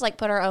 can we just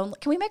can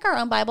we make our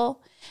own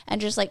Bible and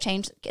just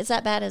change? Is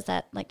that bad? Is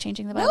that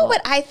changing the Bible? No,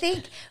 but I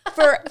think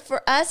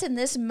for us in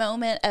this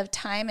moment of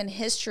time and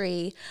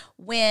history,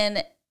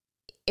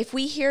 if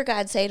we hear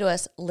God say to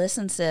us,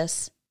 listen,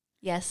 sis.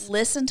 Yes.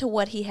 Listen to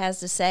what he has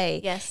to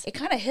say. Yes. It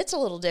kind of hits a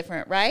little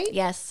different, right?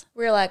 Yes.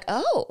 We're like,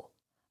 oh.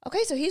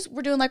 Okay, so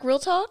we're doing real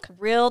talk?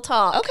 Real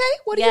talk. Okay,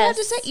 what do you have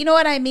to say? You know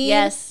what I mean?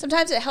 Yes.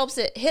 Sometimes it helps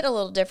it hit a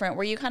little different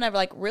where you kind of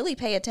really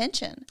pay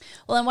attention.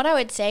 Well, and what I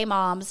would say,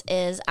 moms,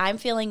 is I'm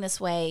feeling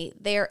this way.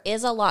 There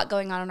is a lot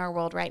going on in our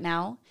world right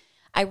now.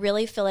 I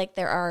really feel like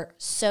there are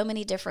so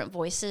many different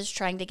voices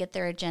trying to get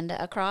their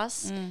agenda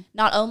across,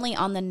 not only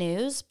on the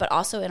news, but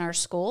also in our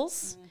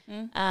schools,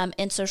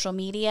 in social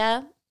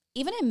media,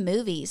 even in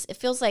movies. It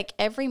feels like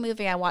every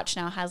movie I watch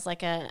now has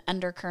a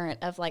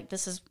undercurrent of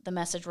this is the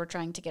message we're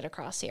trying to get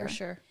across here. For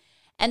sure.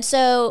 And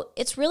so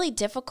it's really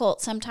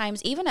difficult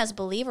sometimes, even as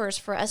believers,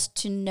 for us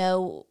to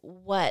know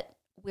what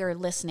we're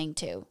listening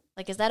to.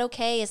 Is that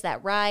okay? Is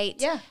that right?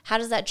 Yeah. How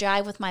does that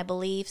jive with my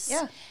beliefs?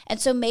 Yeah. And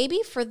so maybe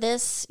for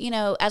this,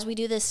 as we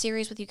do this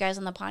series with you guys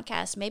on the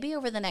podcast, maybe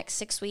over the next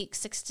 6 weeks,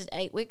 6 to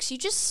 8 weeks, you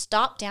just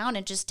stop down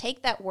and just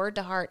take that word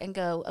to heart and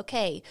go,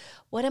 okay,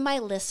 what am I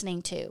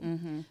listening to?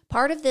 Mm-hmm.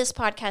 Part of this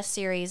podcast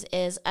series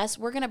is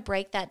we're going to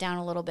break that down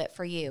a little bit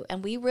for you.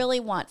 And we really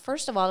want,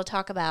 first of all, to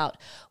talk about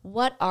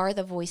what are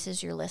the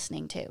voices you're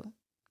listening to.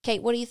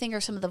 Kate, what do you think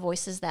are some of the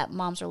voices that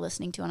moms are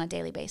listening to on a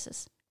daily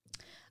basis?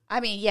 I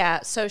mean,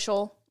 yeah,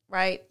 social,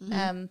 right?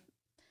 Mm-hmm.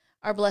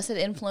 Our blessed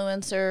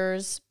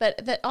influencers,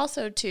 but that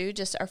also too,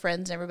 just our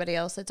friends and everybody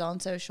else that's on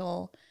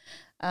social,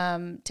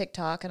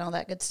 TikTok and all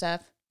that good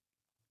stuff,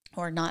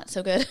 or not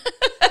so good.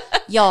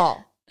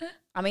 Y'all,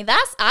 I mean,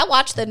 I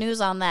watch the news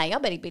on that. Y'all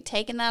better be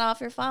taking that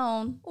off your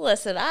phone.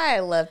 Listen,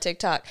 I love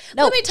TikTok.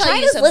 No, let me tell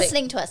you something.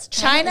 Listening to us.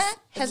 China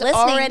has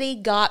already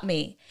got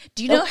me.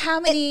 Do you know how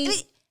many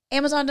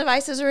Amazon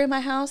devices are in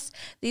my house?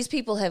 These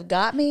people have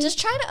got me. Does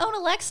China own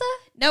Alexa?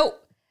 No.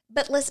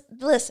 But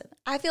listen,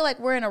 I feel like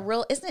we're in a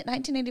real, isn't it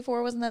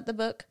 1984? Wasn't that the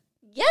book?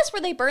 Yes, where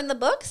they burned the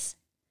books?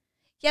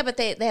 Yeah, but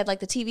they had the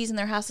TVs in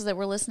their houses that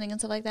were listening and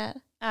stuff like that.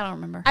 I don't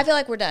remember. I feel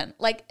like we're done.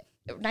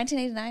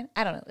 1989?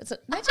 I don't know. It's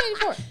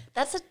 1984.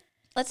 That's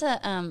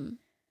a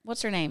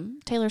what's her name?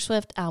 Taylor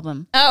Swift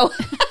album. Oh.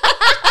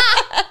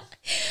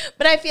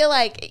 But I feel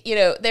like,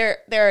 they're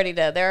already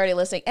done. They're already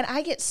listening. And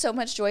I get so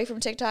much joy from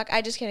TikTok.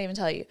 I just can't even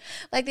tell you.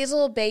 These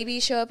little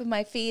babies show up in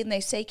my feed and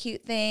they say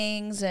cute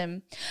things.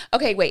 And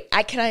okay, wait.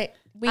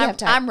 We have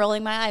time. I'm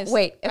rolling my eyes.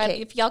 Wait, okay.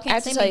 If y'all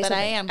can't see me, but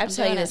I am. I have to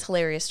tell you this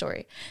hilarious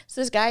story.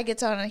 So this guy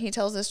gets on and he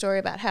tells this story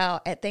about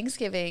how at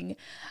Thanksgiving,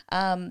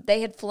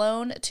 they had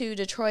flown to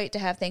Detroit to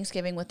have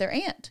Thanksgiving with their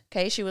aunt.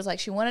 Okay, she was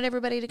she wanted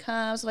everybody to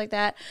come, stuff like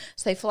that.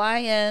 So they fly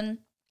in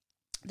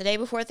the day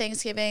before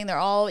Thanksgiving. They're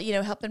all,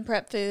 helping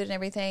prep food and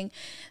everything.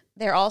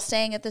 They're all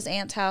staying at this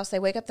aunt's house. They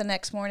wake up the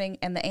next morning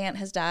and the aunt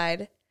has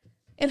died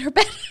in her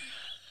bed.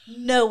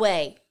 No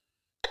way.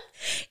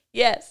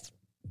 Yes.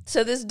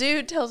 So this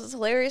dude tells this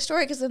hilarious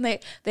story because then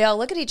they all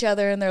look at each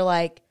other and they're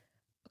like,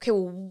 okay,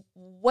 well,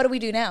 what do we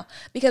do now?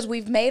 Because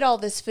we've made all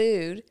this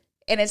food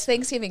and it's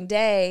Thanksgiving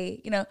Day,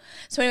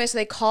 So anyway, so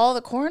they call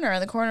the coroner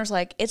and the coroner's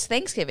like, it's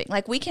Thanksgiving.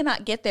 We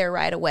cannot get there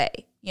right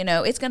away.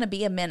 It's going to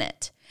be a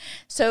minute.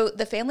 So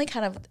the family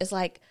kind of is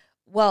like,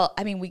 well,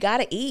 I mean, we got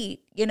to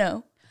eat,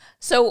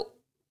 So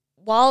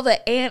while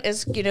the aunt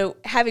is,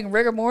 having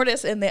rigor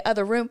mortis in the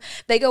other room,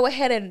 they go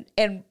ahead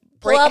and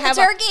have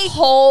a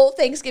whole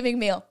Thanksgiving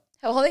meal.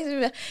 A whole Thanksgiving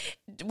meal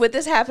with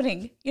this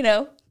happening,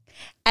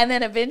 And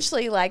then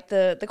eventually,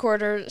 the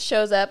coroner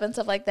shows up and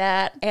stuff like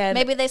that. And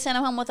maybe they sent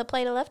him home with a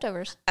plate of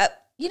leftovers.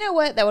 You know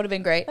what? That would have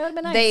been great. That would have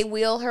been nice. They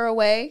wheel her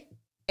away,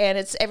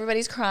 and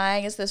everybody's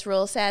crying. It's this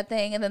real sad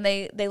thing. And then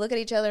they look at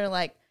each other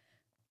and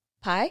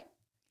pie?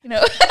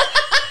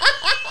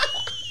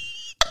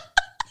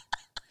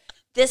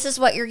 this is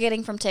what you're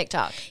getting from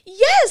TikTok.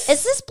 Yes.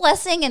 Is this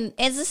blessing and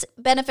is this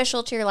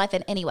beneficial to your life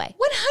in any way?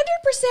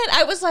 100%.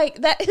 I was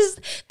like, that is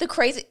the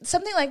crazy,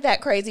 something like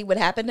that crazy would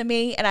happen to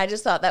me. And I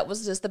just thought that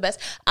was just the best.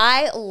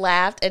 I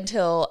laughed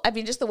until, I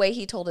mean, just the way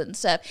he told it and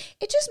stuff,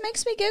 it just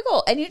makes me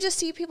giggle. And you just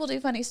see people do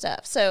funny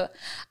stuff. So,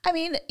 I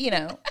mean, you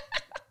know,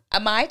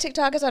 my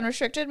TikTok is on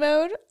restricted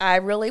mode. I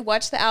really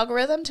watch the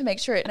algorithm to make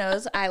sure it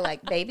knows I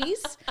like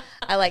babies.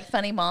 I like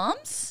funny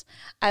moms.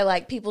 I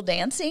like people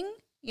dancing.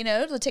 You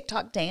know, the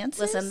TikTok dances.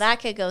 Listen, that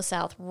could go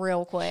south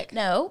real quick.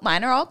 No,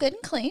 mine are all good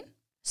and clean.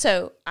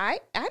 So I'm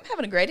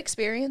having a great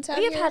experience out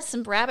here. We have had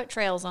some rabbit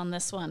trails on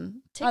this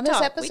one. TikTok. On this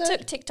episode? We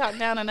took TikTok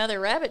down another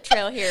rabbit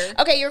trail here.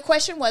 Okay, your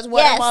question was,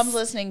 what are moms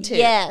listening to?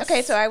 Yes.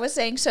 Okay, so I was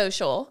saying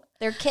social.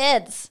 They're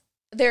kids.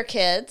 They're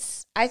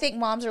kids. I think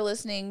moms are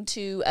listening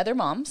to other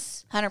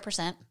moms.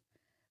 100%.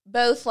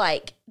 Both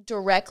like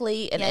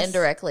directly and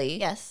indirectly.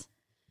 Yes.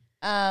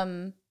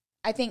 I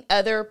think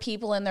other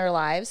people in their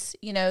lives,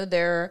 you know,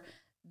 their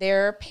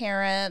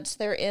parents,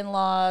 their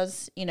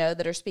in-laws, you know,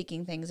 that are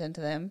speaking things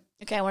into them.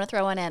 Okay, I want to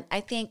throw one in. I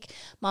think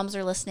moms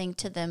are listening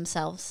to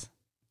themselves.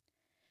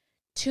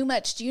 Too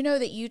much. Do you know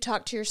that you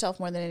talk to yourself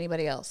more than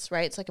anybody else,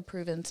 right? It's like a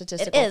proven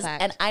statistical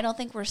fact. And I don't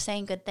think we're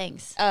saying good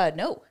things.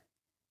 No.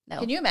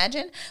 Can you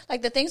imagine?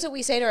 Like the things that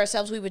we say to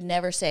ourselves, we would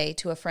never say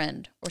to a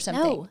friend or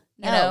something. No.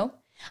 You know?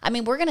 I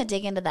mean, we're going to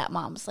dig into that,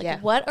 moms.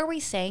 Like, what are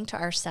we saying to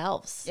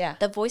ourselves? Yeah.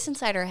 The voice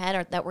inside our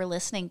head that we're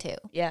listening to.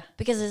 Yeah.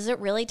 Because is it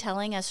really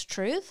telling us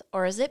truth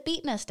or is it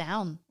beating us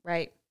down?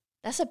 Right.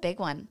 That's a big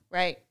one.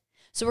 Right.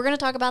 So we're going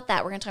to talk about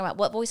that. We're going to talk about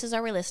what voices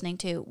are we listening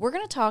to. We're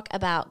going to talk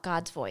about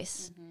God's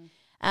voice,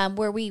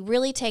 where we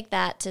really take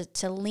that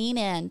to lean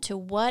in to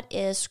what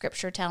is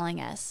Scripture telling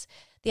us.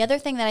 The other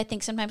thing that I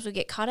think sometimes we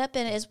get caught up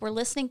in is we're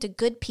listening to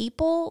good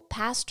people,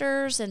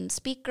 pastors and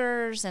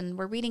speakers, and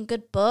we're reading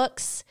good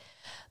books.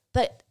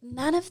 But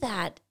none of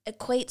that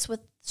equates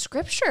with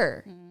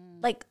Scripture.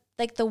 Like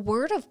the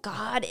Word of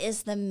God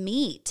is the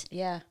meat.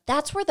 Yeah.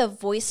 That's where the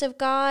voice of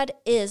God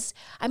is.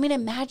 I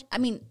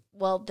mean,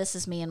 well, this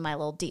is me in my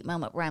little deep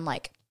moment where I'm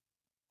like,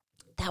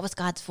 that was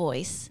God's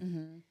voice.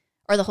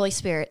 Or the Holy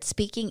Spirit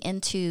speaking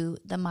into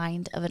the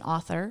mind of an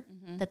author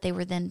that they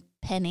were then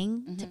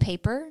penning to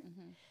paper.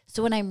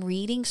 So when I'm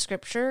reading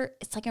Scripture,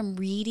 it's like I'm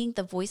reading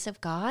the voice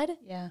of God.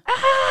 Yeah.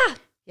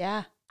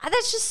 Yeah.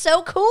 That's just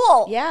so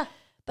cool. Yeah.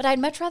 But I'd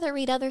much rather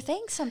read other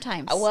things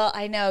sometimes. Well,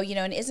 I know, you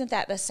know, and isn't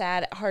that the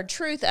sad, hard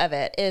truth of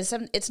it? Is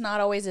it's not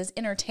always as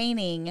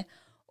entertaining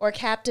or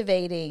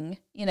captivating,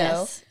 you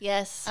know?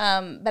 Yes.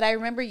 But I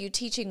remember you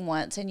teaching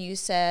once, and you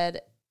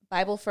said,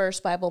 Bible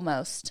first, Bible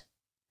most.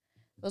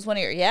 It was one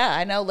of your,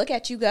 I know, look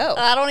at you go.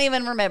 I don't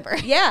even remember.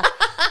 Yeah.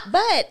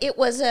 But it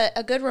was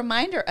a good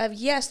reminder of,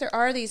 yes, there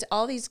are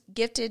all these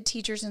gifted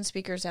teachers and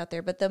speakers out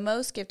there, but the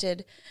most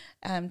gifted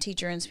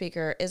teacher and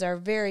speaker is our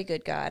very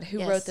good God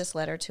who wrote this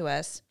letter to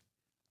us.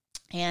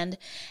 And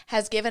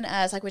has given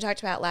us, like we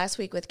talked about last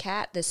week with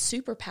Kat, this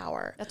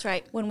superpower. That's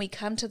right. When we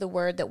come to the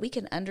Word, that we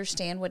can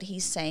understand what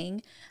He's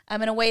saying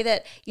in a way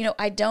that, you know,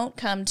 I don't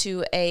come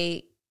to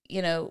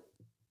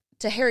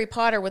to Harry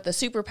Potter with the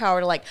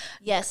superpower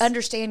to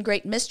understand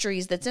great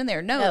mysteries that's in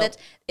there. No,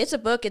 it's a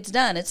book. It's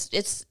done.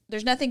 It's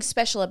there's nothing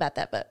special about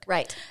that book.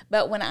 Right.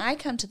 But when I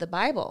come to the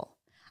Bible,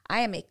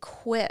 I am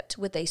equipped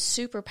with a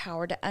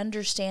superpower to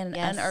understand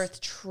and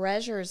unearth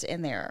treasures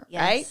in there,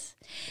 right?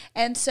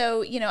 And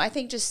so, you know, I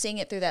think just seeing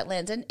it through that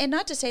lens, and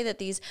not to say that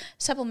these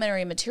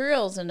supplementary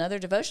materials and other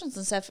devotions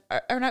and stuff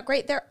are not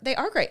great. They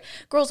are great.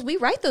 Girls, we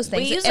write those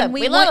things, we use and them.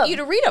 we love want them. you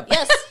to read them.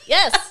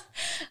 Yes.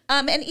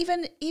 And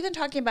even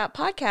talking about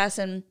podcasts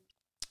and,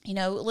 you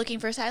know, looking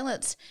for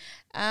silence.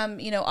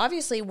 You know,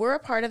 obviously we're a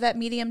part of that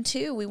medium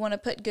too. We want to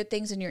put good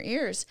things in your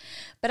ears.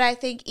 But I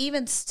think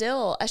even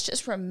still, us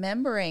just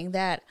remembering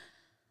that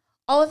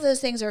all of those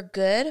things are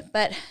good,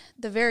 but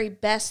the very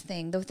best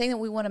thing, the thing that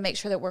we want to make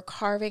sure that we're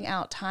carving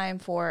out time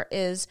for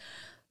is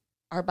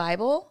our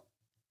Bible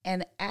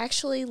and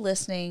actually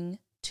listening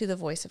to the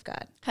voice of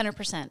God.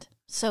 100%.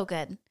 So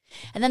good.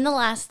 And then the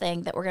last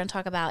thing that we're going to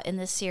talk about in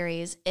this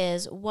series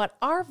is what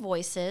our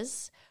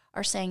voices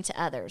are saying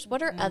to others.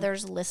 What are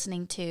others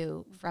listening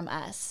to from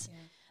us?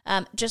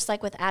 Just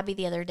like with Abby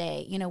the other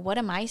day, you know, what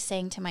am I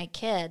saying to my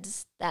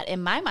kids that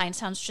in my mind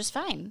sounds just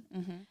fine,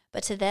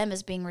 but to them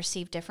is being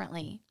received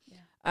differently?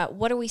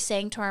 What are we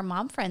saying to our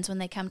mom friends when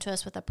they come to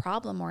us with a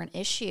problem or an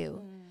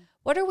issue?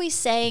 What are we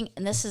saying?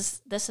 And this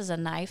is a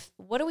knife.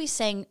 What are we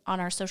saying on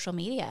our social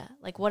media?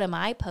 Like, what am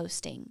I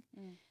posting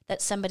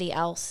that somebody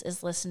else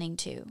is listening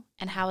to,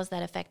 and how is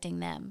that affecting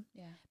them?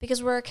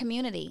 Because we're a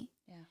community.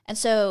 And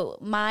so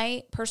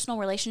my personal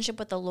relationship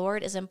with the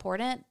Lord is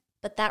important,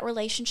 but that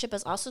relationship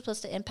is also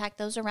supposed to impact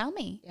those around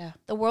me,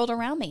 the world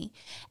around me.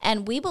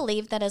 And we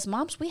believe that as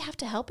moms, we have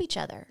to help each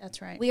other.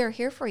 That's right. We are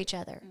here for each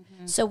other.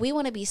 So we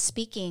want to be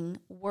speaking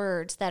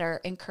words that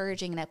are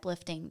encouraging and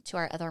uplifting to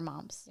our other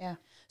moms.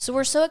 So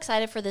we're so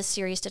excited for this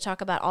series to talk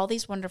about all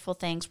these wonderful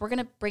things. We're going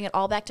to bring it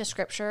all back to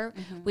Scripture.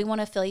 We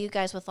want to fill you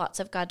guys with lots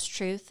of God's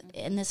truth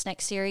in this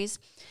next series.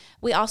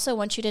 We also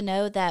want you to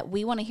know that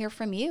we want to hear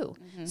from you.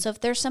 So if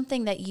there's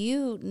something that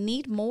you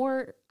need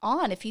more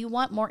on, if you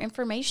want more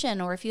information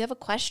or if you have a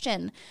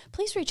question,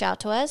 please reach out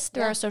to us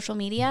through our social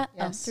media.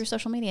 Yes. Through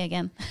social media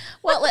again.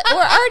 Well,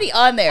 we're already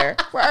on there.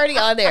 We're already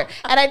on there.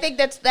 And I think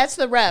that's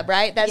the rub,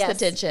 right? That's the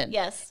tension.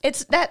 Yes.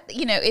 It's that,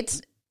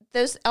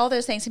 it's all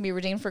those things can be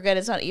redeemed for good.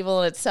 It's not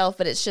evil in itself,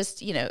 but it's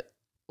just,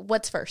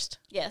 what's first.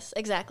 Yes,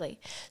 exactly.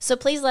 So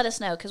please let us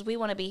know because we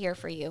want to be here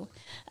for you.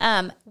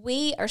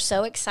 We are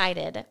so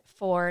excited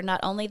for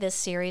not only this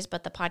series,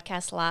 but the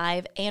podcast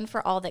live and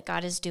for all that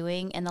God is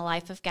doing in the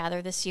life of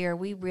Gather this year.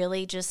 We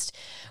really just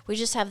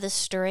have this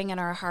stirring in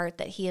our heart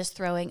that He is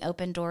throwing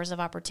open doors of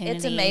opportunity.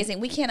 It's amazing.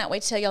 We cannot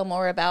wait to tell y'all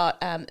more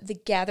about the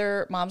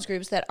Gather moms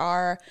groups that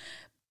are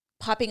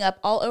popping up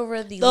all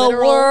over the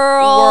literal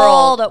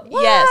world.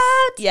 What?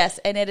 Yes,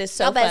 and it is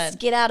so Y'all fun. Best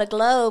get out a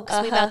globe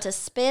because we're about to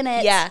spin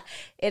it. Yeah,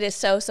 it is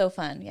so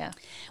fun. Yeah.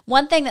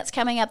 One thing that's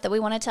coming up that we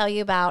want to tell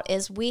you about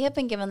is we have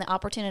been given the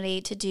opportunity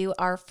to do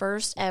our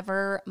first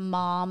ever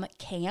mom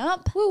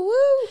camp. Woo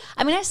woo!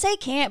 I mean, I say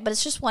camp, but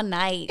it's just one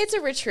night. It's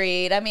a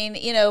retreat. I mean,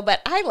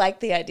 but I like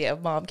the idea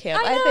of mom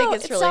camp. I think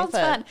it's really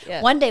fun.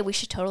 Yeah. One day we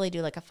should totally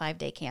do like a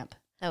 5-day camp.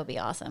 That would be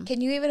awesome. Can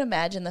you even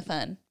imagine the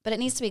fun? But it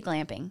needs to be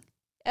glamping.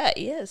 Yeah,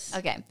 it is.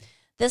 Okay.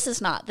 This is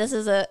not. This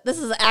is an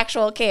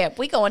actual camp.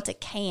 We go into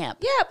camp.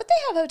 Yeah, but they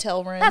have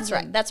hotel rooms. That's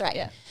right. That's right.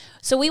 Yeah.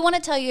 So we want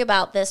to tell you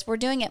about this. We're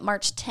doing it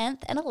March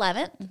 10th and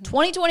 11th,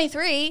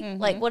 2023.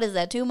 Like, what is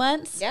that, 2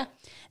 months? Yeah.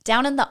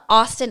 Down in the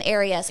Austin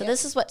area. So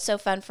this is what's so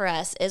fun for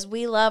us is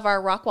we love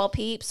our Rockwall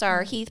peeps,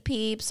 our Heath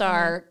peeps,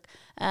 our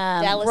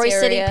Roy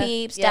City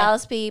peeps,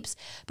 Dallas peeps.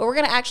 But we're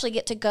going to actually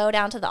get to go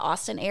down to the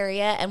Austin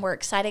area, and we're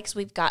excited because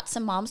we've got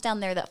some moms down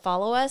there that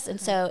follow us. And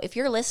so if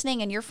you're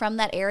listening and you're from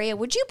that area,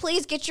 would you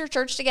please get your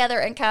church together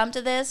and come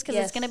to this because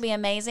it's going to be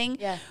amazing.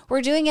 Yeah.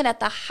 We're doing it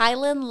at the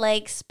Highland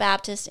Lakes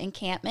Baptist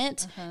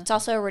Encampment. It's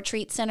also a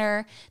retreat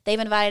center. They've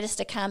invited us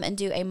to come and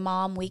do a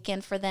mom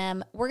weekend for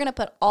them. We're going to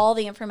put all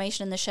the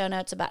information in the show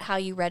notes about how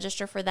you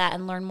register for that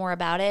and learn more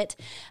about it.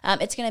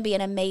 It's going to be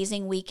an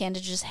amazing weekend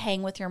to just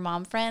hang with your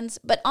mom friends.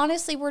 But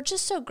honestly, we're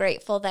just so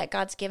grateful that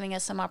God's giving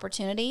us some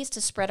opportunities to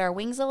spread our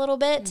wings a little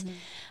bit.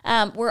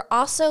 We're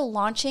also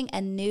launching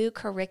a new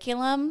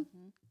curriculum.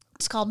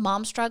 It's called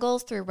Mom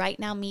Struggles through Right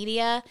Now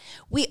Media.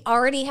 We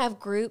already have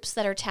groups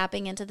that are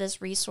tapping into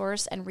this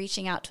resource and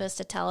reaching out to us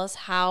to tell us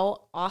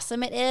how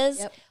awesome it is.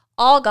 Yep.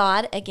 All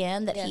God,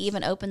 again, that He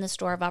even opened this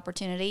door of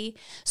opportunity.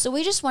 So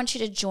we just want you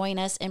to join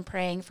us in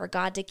praying for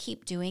God to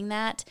keep doing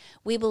that.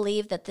 We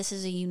believe that this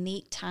is a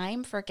unique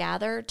time for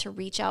Gather to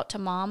reach out to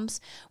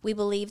moms. We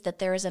believe that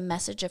there is a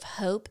message of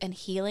hope and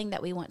healing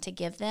that we want to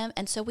give them.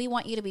 And so we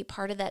want you to be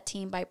part of that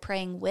team by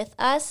praying with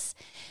us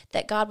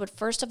that God would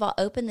first of all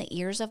open the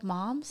ears of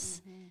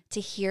moms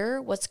to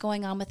hear what's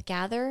going on with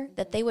Gather,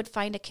 that they would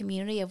find a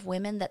community of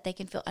women that they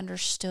can feel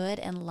understood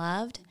and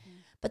loved.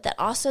 But that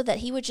also that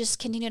He would just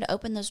continue to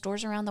open those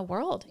doors around the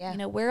world.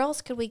 Yeah. Where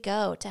else could we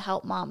go to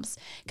help moms?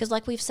 Because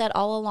like we've said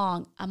all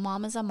along, a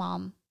mom is a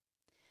mom.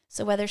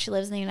 So whether she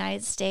lives in the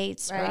United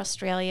States or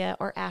Australia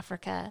or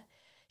Africa,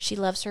 she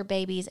loves her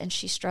babies and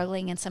she's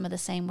struggling in some of the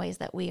same ways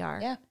that we are.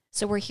 Yeah.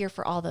 So we're here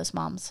for all those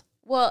moms.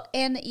 Well,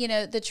 and,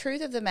 the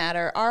truth of the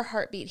matter, our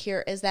heartbeat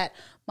here is that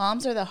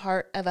moms are the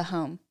heart of a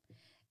home.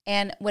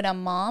 And when a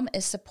mom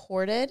is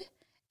supported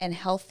and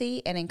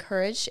healthy and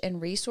encouraged and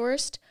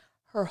resourced,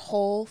 her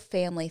whole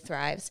family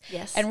thrives.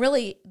 Yes. And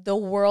really, the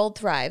world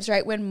thrives,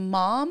 right? When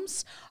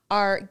moms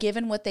are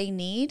given what they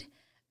need,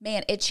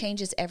 man, it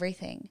changes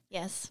everything.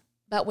 Yes.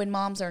 But when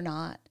moms are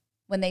not,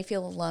 when they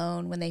feel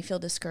alone, when they feel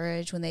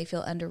discouraged, when they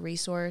feel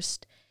under-resourced,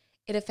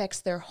 it affects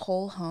their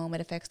whole home.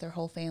 It affects their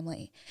whole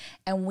family.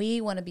 And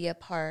we want to be a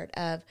part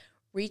of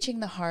reaching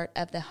the heart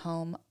of the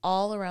home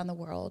all around the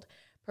world,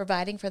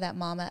 providing for that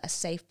mama a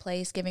safe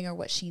place, giving her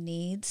what she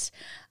needs,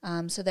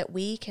 so that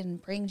we can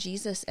bring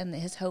Jesus and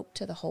His hope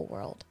to the whole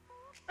world.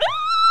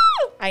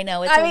 I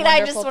know, it's a wonderful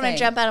I just want thing. to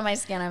jump out of my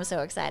skin. I'm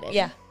so excited.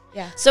 Yeah,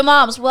 yeah. So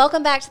moms,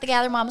 welcome back to the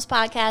Gather Moms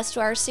podcast,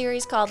 to our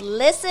series called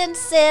Listen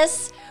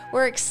Sis.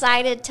 We're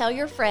excited. Tell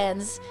your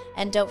friends.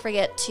 And don't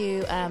forget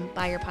to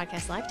buy your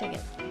podcast live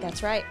ticket.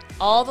 That's right.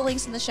 All the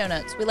links in the show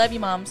notes. We love you,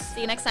 moms.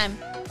 See you next time.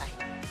 Bye.